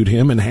prosecute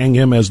him and hang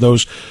him as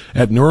those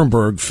at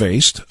Nuremberg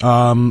faced,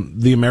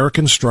 the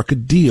Americans struck a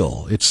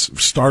deal. It's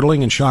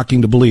startling and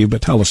shocking to believe,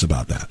 but tell us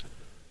about that.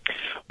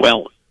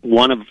 Well,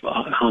 one of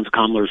Hans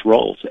Kammler's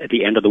roles at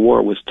the end of the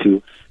war was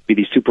to be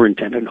the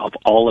superintendent of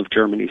all of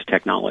Germany's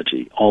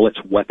technology, all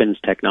its weapons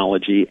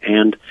technology,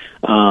 and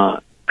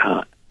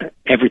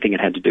everything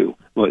it had to do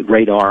with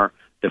radar,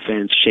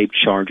 defense, shaped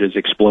charges,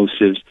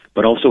 explosives,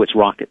 but also its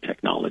rocket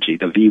technology,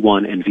 the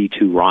V-1 and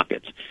V-2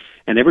 rockets.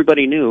 And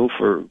everybody knew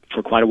for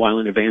quite a while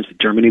in advance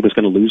that Germany was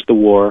going to lose the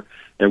war.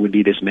 There would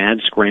be this mad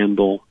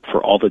scramble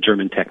for all the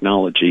German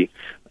technology.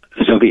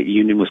 The Soviet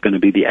Union was going to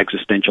be the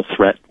existential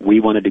threat. We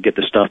wanted to get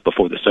the stuff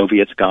before the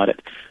Soviets got it.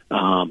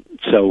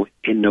 So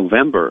in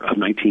November of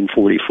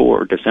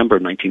 1944, December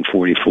of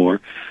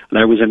 1944,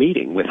 there was a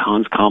meeting with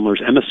Hans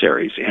Kammler's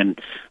emissaries and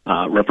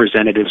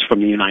representatives from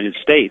the United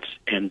States.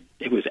 And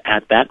it was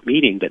at that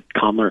meeting that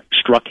Kammler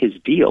struck his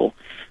deal.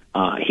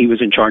 He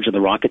was in charge of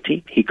the rocket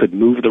team. He could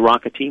move the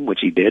rocket team, which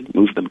he did,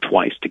 move them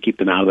twice to keep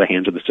them out of the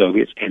hands of the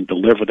Soviets and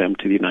deliver them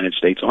to the United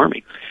States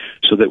Army.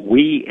 So that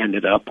we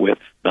ended up with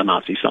the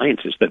Nazi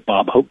scientists that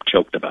Bob Hope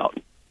joked about.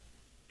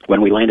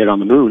 When we landed on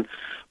the moon,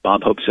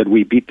 Bob Hope said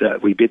we beat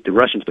the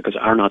Russians because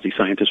our Nazi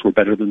scientists were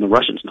better than the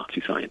Russians'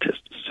 Nazi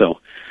scientists. So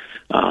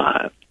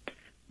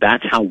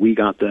that's how we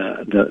got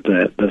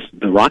the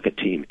rocket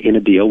team in a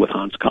deal with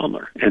Hans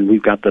Kammler, and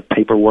we've got the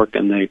paperwork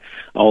and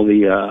all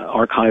the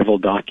archival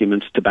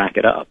documents to back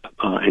it up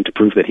and to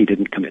prove that he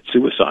didn't commit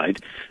suicide.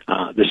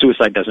 The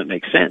suicide doesn't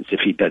make sense if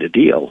he did a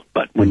deal,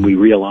 but when we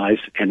realize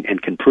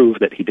and can prove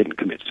that he didn't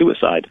commit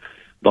suicide,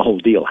 the whole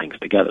deal hangs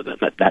together.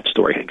 That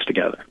story hangs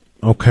together.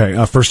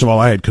 Okay. First of all,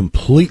 I had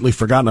completely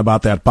forgotten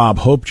about that Bob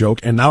Hope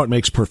joke, and now it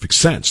makes perfect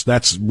sense.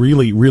 That's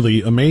really,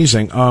 really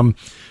amazing.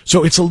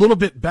 So it's a little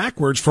bit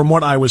backwards from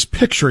what I was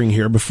picturing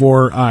here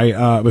before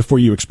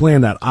you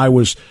explained that. I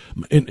was,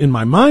 in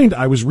my mind,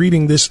 I was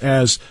reading this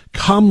as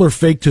Kammler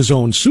faked his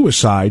own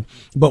suicide,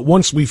 but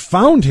once we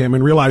found him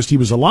and realized he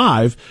was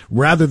alive,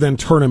 rather than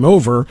turn him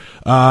over,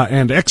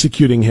 and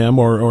executing him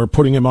or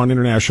putting him on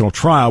international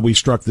trial, we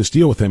struck this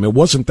deal with him. It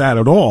wasn't that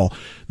at all.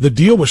 The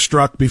deal was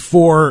struck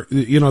before,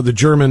 the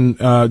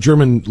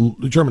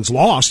Germans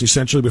lost,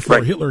 essentially, before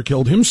Right. Hitler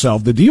killed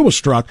himself. The deal was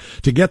struck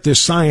to get this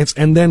science,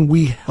 and then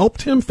we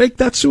helped him fake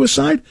that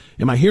suicide?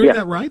 Am I hearing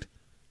that right?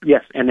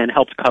 Yes, and then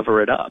helped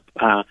cover it up.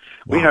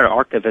 We had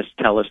archivists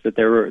tell us that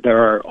there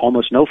are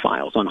almost no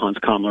files on Hans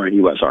Kammler in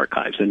U.S.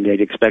 archives, and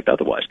they'd expect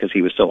otherwise because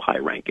he was so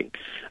high-ranking.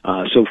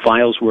 So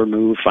files were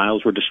moved,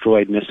 files were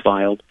destroyed,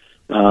 misfiled.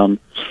 But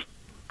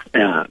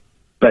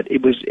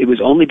it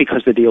was only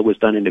because the deal was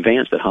done in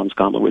advance that Hans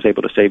Kammler was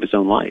able to save his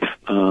own life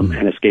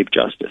and escape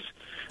justice.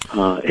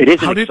 It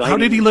is How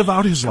did he live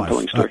out his life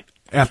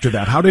after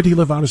that? How did he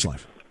live out his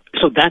life?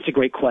 So that's a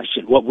great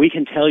question. What we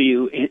can tell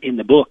you in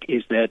the book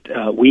is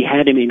that we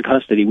had him in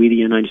custody. We, the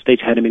United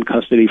States, had him in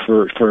custody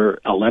for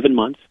 11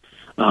 months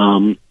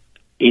in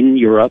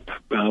Europe.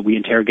 We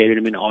interrogated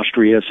him in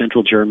Austria,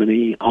 central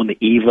Germany, on the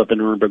eve of the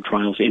Nuremberg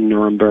trials in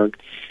Nuremberg.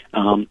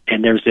 And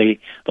the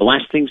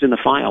last things in the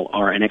file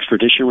are an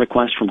extradition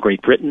request from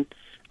Great Britain,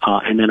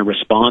 and then a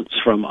response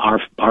from our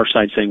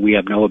side saying we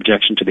have no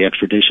objection to the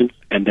extradition,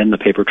 and then the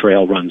paper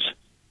trail runs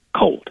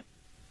cold.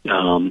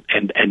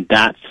 And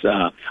that's,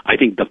 I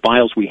think the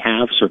files we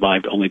have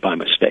survived only by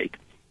mistake.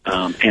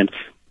 And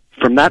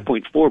from that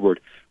point forward,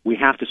 we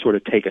have to sort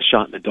of take a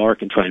shot in the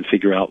dark and try and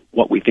figure out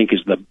what we think is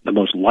the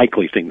most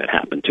likely thing that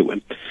happened to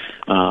him.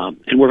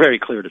 And we're very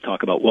clear to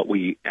talk about what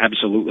we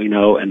absolutely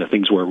know and the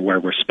things where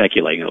we're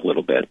speculating a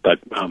little bit. But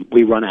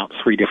we run out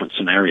 3 different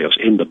scenarios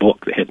in the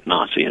book that hit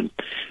Nazi and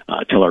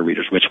tell our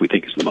readers which we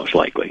think is the most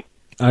likely.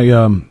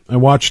 I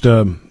watched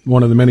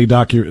one of the many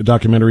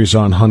documentaries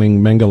on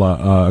hunting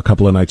Mengele a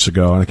couple of nights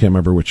ago, and I can't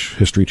remember which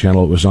History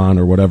Channel it was on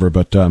or whatever,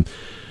 but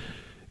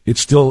it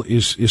still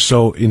is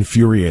so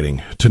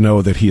infuriating to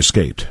know that he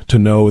escaped, to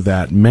know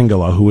that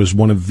Mengele, who is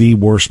one of the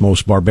worst,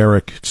 most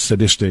barbaric,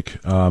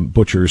 sadistic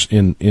butchers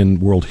in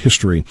world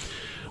history,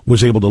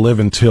 was able to live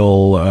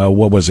until,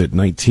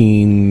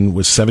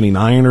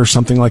 79 or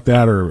something like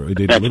that? Or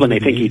that's when they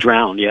think he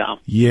drowned, yeah.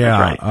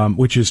 Yeah, right.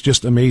 Which is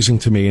just amazing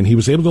to me. And he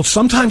was able to,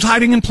 sometimes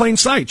hiding in plain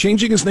sight,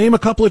 changing his name a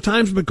couple of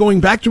times, but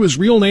going back to his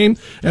real name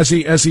as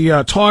he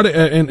taught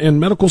in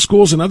medical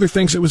schools and other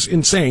things. It was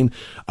insane.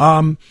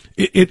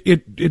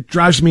 It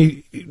drives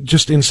me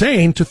just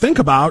insane to think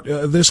about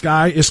this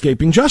guy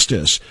escaping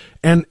justice.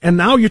 And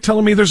now you're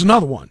telling me there's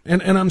another one.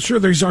 And I'm sure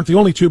these aren't the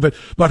only two, but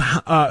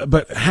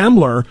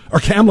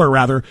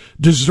Kammler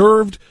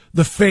deserved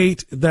the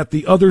fate that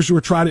the others who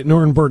were tried at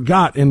Nuremberg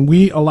got, and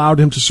we allowed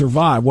him to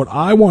survive. What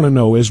I want to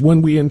know is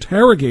when we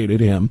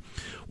interrogated him,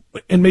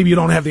 and maybe you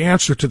don't have the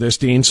answer to this,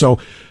 Dean, so,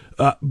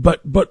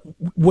 but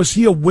was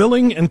he a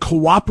willing and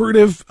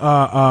cooperative,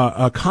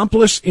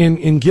 accomplice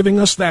in giving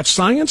us that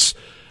science?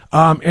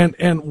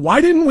 And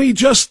why didn't we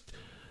just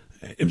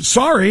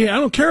Sorry, I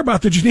don't care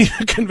about the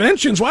Geneva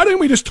Conventions. Why didn't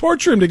we just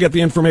torture him to get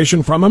the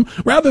information from him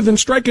rather than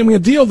striking a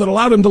deal that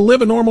allowed him to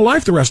live a normal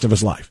life the rest of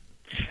his life?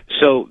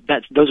 So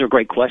those are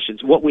great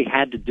questions. What we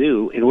had to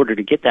do in order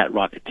to get that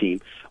rocket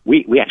team,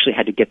 we actually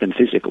had to get them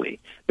physically.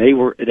 They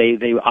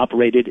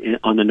operated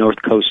on the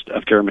north coast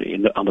of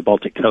Germany, on the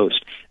Baltic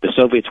coast. The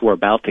Soviets were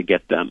about to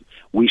get them.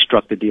 We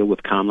struck the deal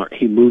with Kammler.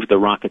 He moved the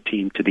rocket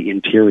team to the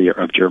interior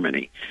of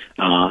Germany,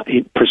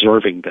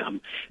 preserving them.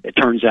 It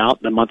turns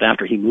out the month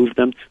after he moved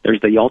them,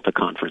 there's the Yalta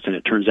Conference, and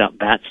it turns out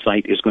that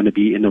site is going to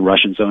be in the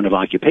Russian zone of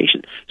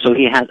occupation. So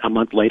a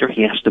month later,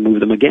 he has to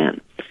move them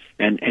again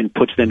and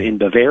puts them in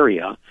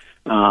Bavaria,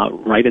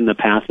 right in the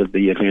path of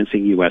the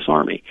advancing U.S.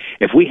 Army.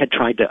 If we had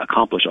tried to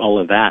accomplish all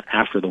of that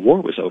after the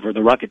war was over,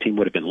 the rocket team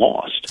would have been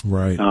lost.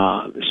 Right.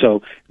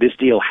 So this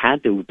deal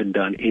had to have been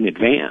done in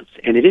advance,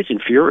 and it is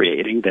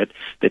infuriating that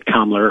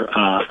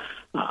Kammler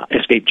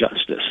escaped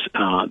justice.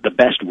 The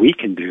best we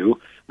can do,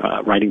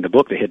 writing the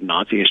book, The Hidden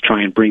Nazi, is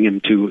try and bring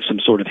him to some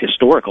sort of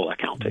historical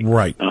accounting.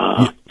 Right.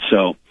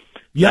 So.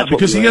 Yeah,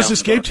 because he has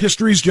escaped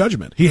history's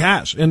judgment. He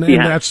has. And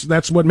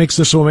that's what makes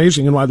this so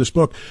amazing and why this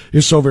book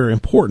is so very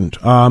important.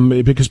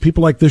 Because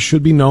people like this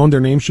should be known, their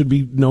names should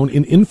be known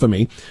in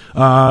infamy,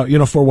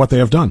 for what they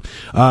have done.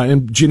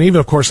 And Geneva,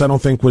 of course, I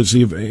don't think was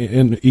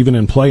even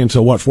in play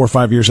until 4 or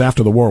 5 years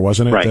after the war,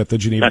 wasn't it? Right. That the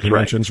Geneva That's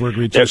Conventions right. were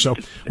agreed to. So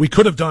we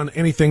could have done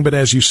anything, but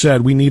as you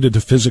said, we needed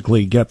to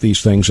physically get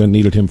these things and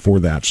needed him for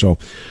that. So,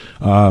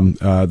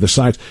 the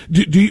science.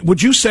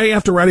 Would you say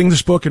after writing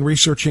this book and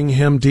researching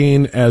him,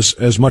 Dean,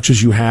 as much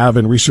as you have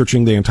and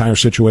researching the entire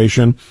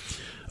situation,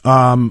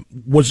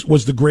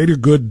 was the greater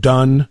good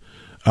done?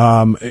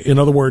 In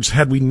other words,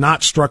 had we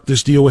not struck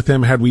this deal with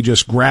him, had we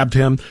just grabbed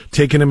him,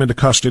 taken him into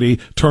custody,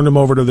 turned him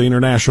over to the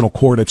international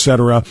court,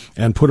 etc.,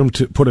 and put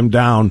him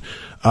down,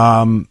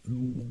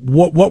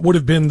 what would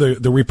have been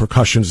the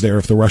repercussions there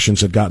if the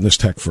Russians had gotten this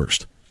tech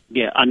first?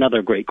 Yeah,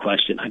 another great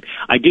question.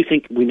 I do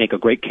think we make a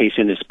great case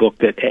in this book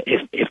that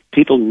if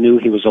people knew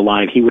he was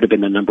alive, he would have been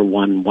the number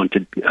one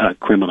wanted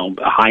criminal,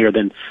 higher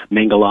than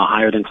Mengele,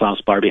 higher than Klaus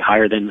Barbie,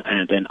 higher than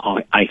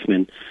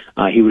Eichmann.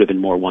 He would have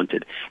been more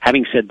wanted.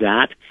 Having said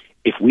that,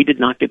 if we did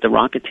not get the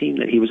rocket team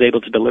that he was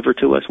able to deliver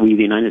to us, we,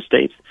 the United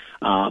States,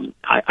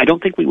 I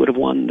don't think we would have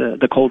won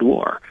the Cold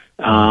War.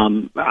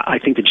 I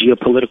think the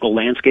geopolitical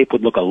landscape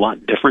would look a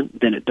lot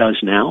different than it does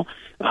now.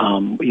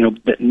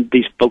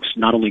 These folks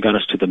not only got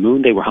us to the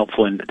moon, they were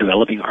helpful in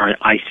developing our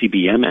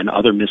ICBM and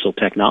other missile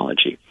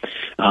technology.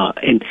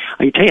 And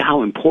I can tell you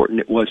how important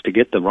it was to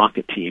get the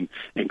rocket team,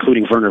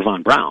 including Wernher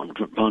von Braun.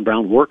 Von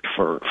Braun worked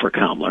for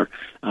Kammler.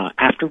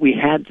 After we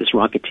had this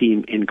rocket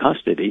team in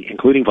custody,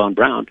 including von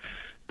Braun,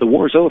 the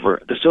war's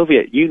over. The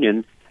Soviet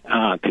Union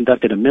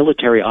conducted a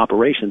military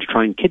operation to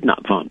try and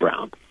kidnap von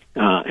Braun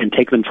and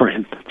take them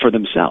for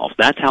themselves.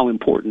 That's how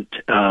important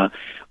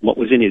what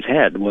was in his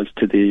head was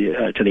to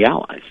the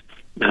Allies.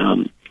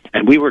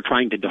 And we were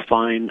trying to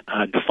define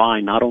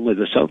not only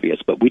the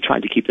Soviets, but we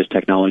tried to keep this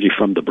technology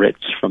from the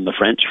Brits, from the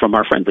French, from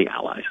our friendly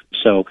allies.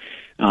 So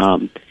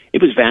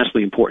it was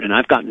vastly important. And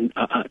I've gotten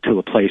to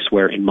a place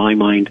where, in my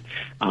mind,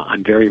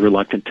 I'm very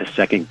reluctant to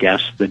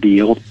second-guess the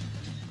deal.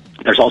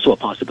 There's also a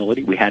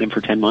possibility we had him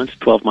for 10 months,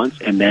 12 months,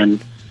 and then,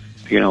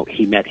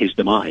 he met his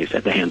demise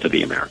at the hands of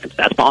the Americans.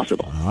 That's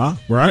possible.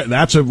 Right.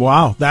 That's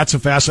a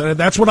fascinating.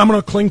 That's what I'm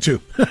going to cling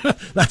to.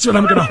 That's what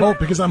I'm going to hope,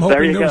 because I'm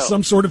hoping there was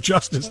some sort of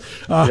justice.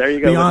 There you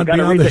go. Beyond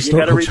the historical you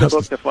got to read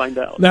justice. the book to find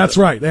out. That's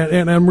right.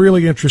 And I'm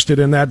really interested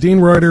in that. Dean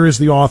Reuter is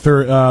the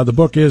author. The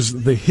book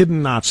is The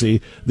Hidden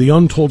Nazi, The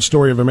Untold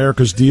Story of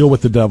America's Deal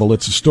with the Devil.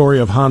 It's a story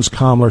of Hans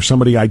Kammler,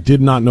 somebody I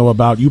did not know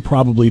about. You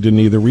probably didn't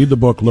either. Read the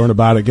book, learn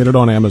about it, get it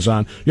on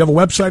Amazon. You have a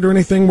website or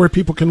anything where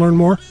people can learn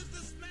more?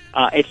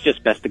 It's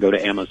just best to go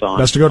to Amazon.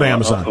 Best to go to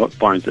Amazon. Or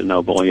Barnes &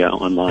 Noble,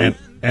 online.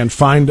 And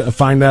find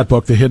that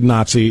book, The Hidden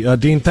Nazi.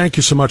 Dean, thank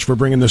you so much for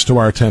bringing this to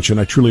our attention.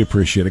 I truly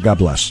appreciate it. God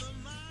bless.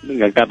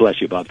 God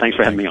bless you, Bob. Thanks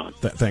for having me on.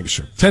 Thank you,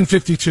 sir.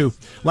 10:52.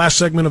 Last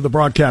segment of the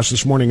broadcast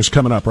this morning is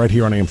coming up right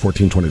here on AM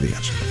 1420 The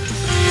Answer.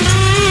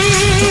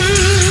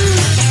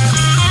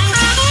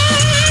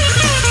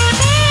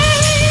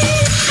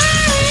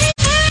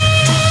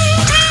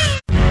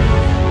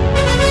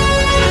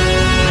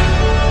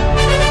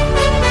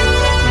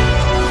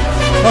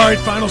 All right,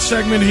 final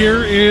segment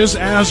here is,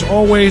 as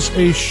always,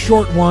 a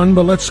short one,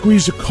 but let's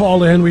squeeze a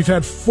call in. We've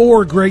had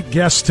 4 great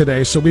guests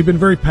today, so we've been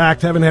very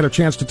packed, haven't had a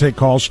chance to take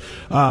calls.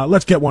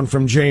 Let's get one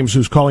from James,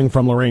 who's calling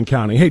from Lorain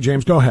County. Hey,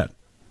 James, go ahead.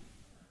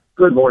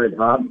 Good morning,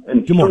 Bob,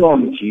 and good morning.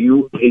 Shalom to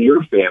you and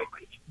your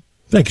family.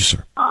 Thank you,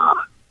 sir.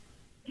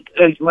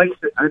 I'd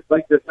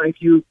like to thank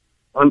you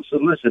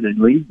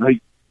unsolicitedly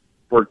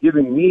for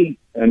giving me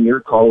and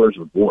your callers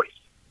a voice,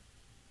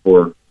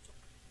 for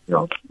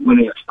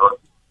winning us up.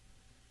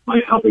 By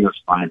helping us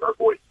find our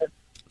voice.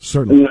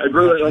 Certainly. I'd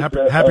really like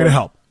happy to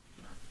help.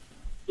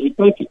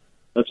 Thank you.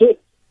 That's it.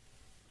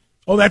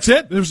 Oh, that's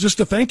it? It was just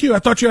a thank you? I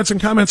thought you had some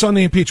comments on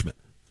the impeachment.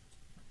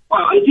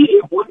 Well, I did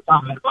have one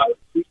comment about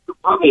it.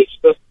 Probably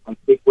expect, I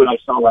think what I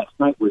saw last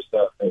night was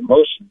the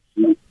motion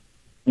to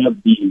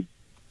have the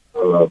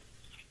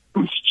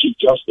Chief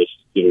Justice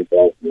give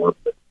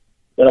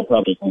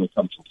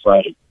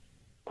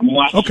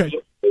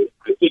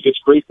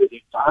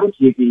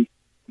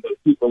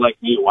get people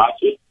like me to watch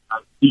it on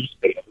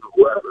C-SPAN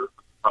or wherever,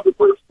 probably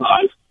worth 5.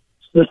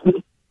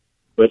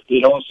 But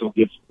it also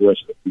gives voice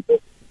to people.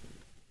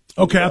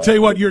 Okay, I'll tell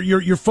you what,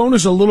 your phone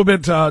is a little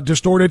bit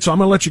distorted, so I'm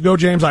going to let you go,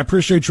 James. I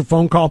appreciate your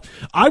phone call.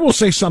 I will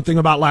say something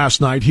about last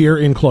night here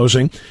in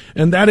closing,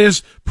 and that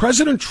is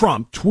President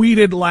Trump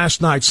tweeted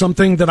last night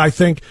something that I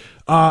think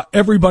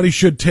everybody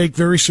should take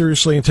very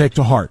seriously and take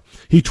to heart.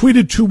 He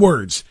tweeted 2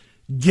 words,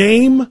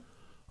 game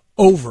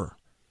over.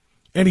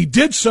 And he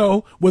did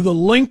so with a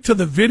link to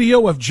the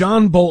video of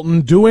John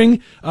Bolton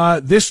doing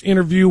this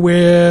interview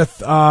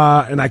with,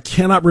 and I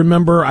cannot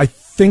remember, I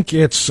think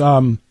it's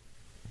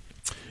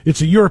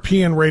a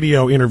European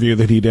radio interview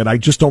that he did. I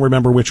just don't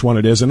remember which one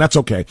it is, and that's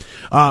okay.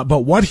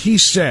 But what he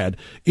said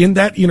in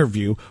that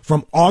interview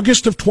from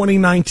August of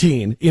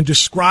 2019 in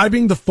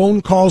describing the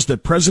phone calls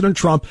that President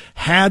Trump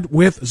had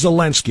with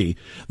Zelensky,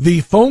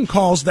 the phone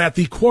calls that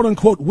the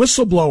quote-unquote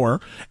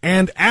whistleblower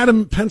and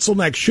Adam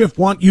Pencilneck Schiff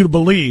want you to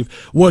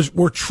believe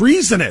were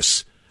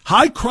treasonous,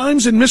 high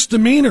crimes and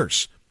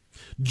misdemeanors.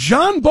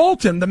 John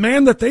Bolton, the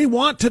man that they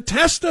want to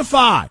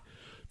testify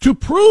to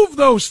prove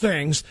those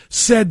things,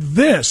 said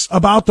this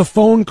about the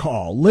phone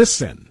call.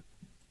 Listen.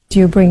 Do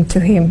you bring to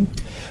him?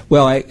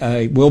 Well,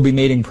 I will be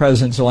meeting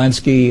President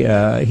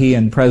Zelensky. He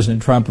and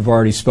President Trump have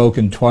already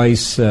spoken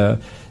twice.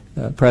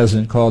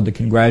 President called to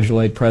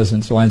congratulate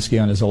President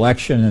Zelensky on his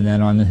election and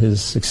then on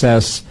his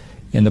success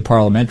in the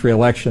parliamentary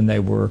election. They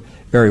were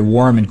very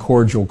warm and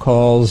cordial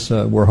calls.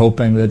 We're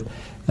hoping that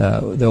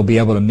they'll be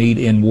able to meet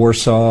in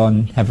Warsaw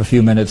and have a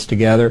few minutes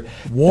together.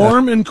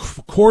 Warm and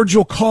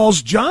cordial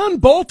calls. John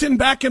Bolton,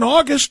 back in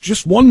August,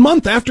 just 1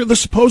 month after the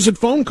supposed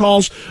phone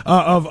calls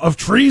of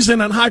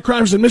treason and high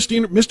crimes and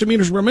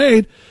misdemeanors were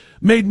made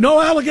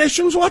no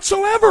allegations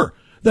whatsoever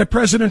that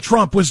President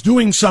Trump was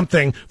doing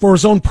something for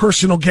his own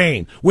personal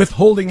gain,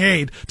 withholding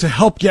aid to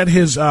help get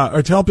his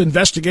or to help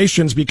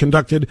investigations be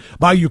conducted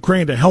by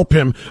Ukraine to help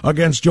him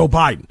against Joe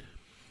Biden.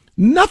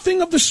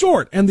 Nothing of the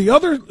sort. And the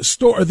other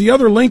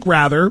link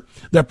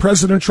that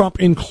President Trump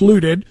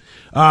included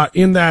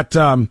in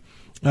that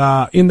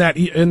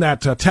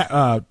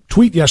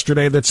tweet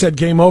yesterday that said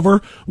game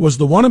over was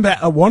the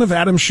one of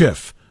Adam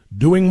Schiff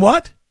doing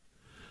what?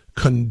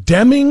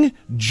 Condemning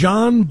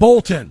John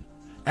Bolton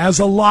as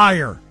a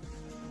liar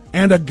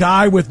and a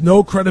guy with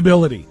no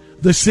credibility.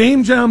 The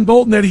same John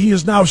Bolton that he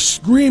is now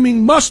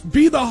screaming must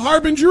be the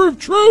harbinger of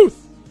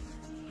truth,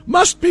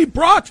 must be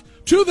brought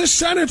to the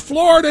Senate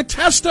floor to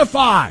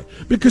testify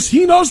because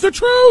he knows the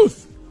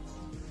truth.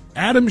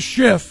 Adam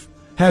Schiff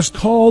has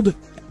called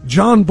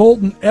John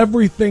Bolton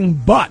everything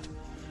but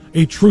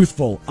a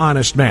truthful,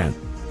 honest man.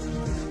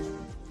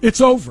 It's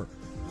over.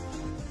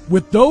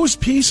 With those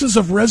pieces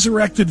of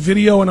resurrected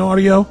video and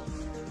audio,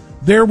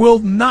 there will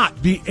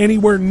not be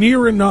anywhere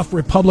near enough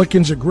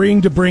Republicans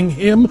agreeing to bring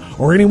him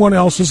or anyone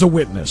else as a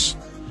witness.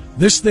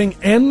 This thing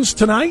ends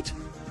tonight,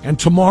 and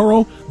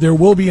tomorrow there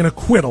will be an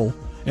acquittal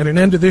and an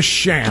end to this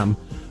sham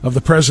of the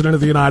President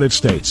of the United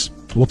States.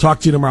 We'll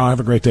talk to you tomorrow.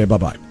 Have a great day.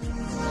 Bye-bye.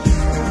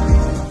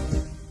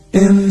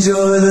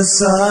 Enjoy the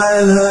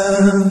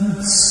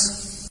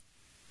silence.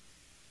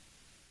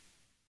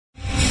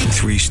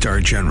 3-star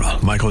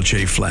General Michael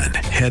J. Flynn,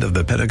 head of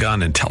the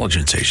Pentagon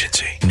Intelligence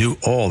Agency, knew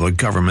all the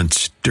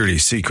government's dirty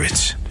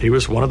secrets. He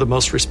was one of the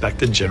most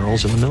respected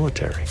generals in the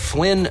military.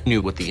 Flynn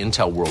knew what the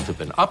intel world had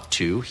been up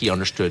to. He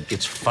understood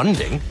its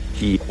funding.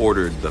 He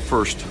ordered the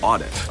first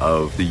audit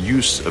of the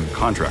use of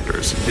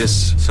contractors.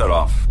 This set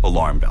off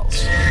alarm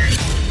bells.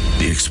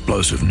 The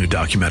explosive new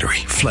documentary,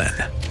 Flynn,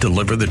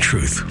 Deliver the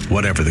Truth,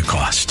 Whatever the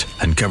Cost,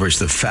 uncovers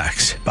the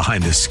facts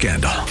behind this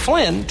scandal.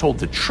 Flynn told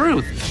the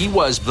truth. He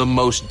was the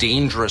most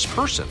dangerous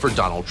person for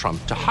Donald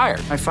Trump to hire.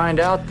 I find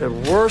out the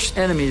worst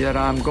enemy that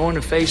I'm going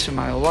to face in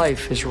my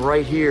life is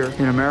right here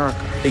in America.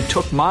 They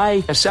took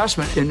my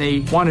assessment and they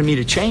wanted me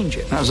to change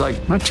it. And I was like,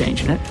 I'm not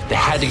changing it. They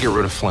had to get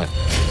rid of Flynn.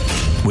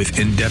 With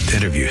in-depth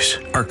interviews,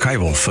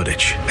 archival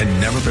footage,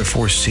 and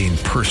never-before-seen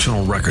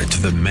personal records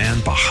of the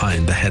man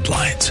behind the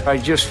headlines. I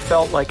just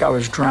felt like I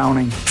was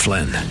drowning.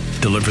 Flynn,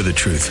 Deliver the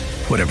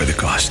Truth, Whatever the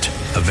Cost.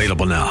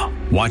 Available now.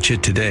 Watch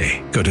it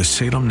today. Go to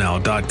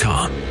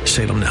salemnow.com.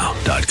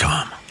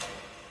 salemnow.com.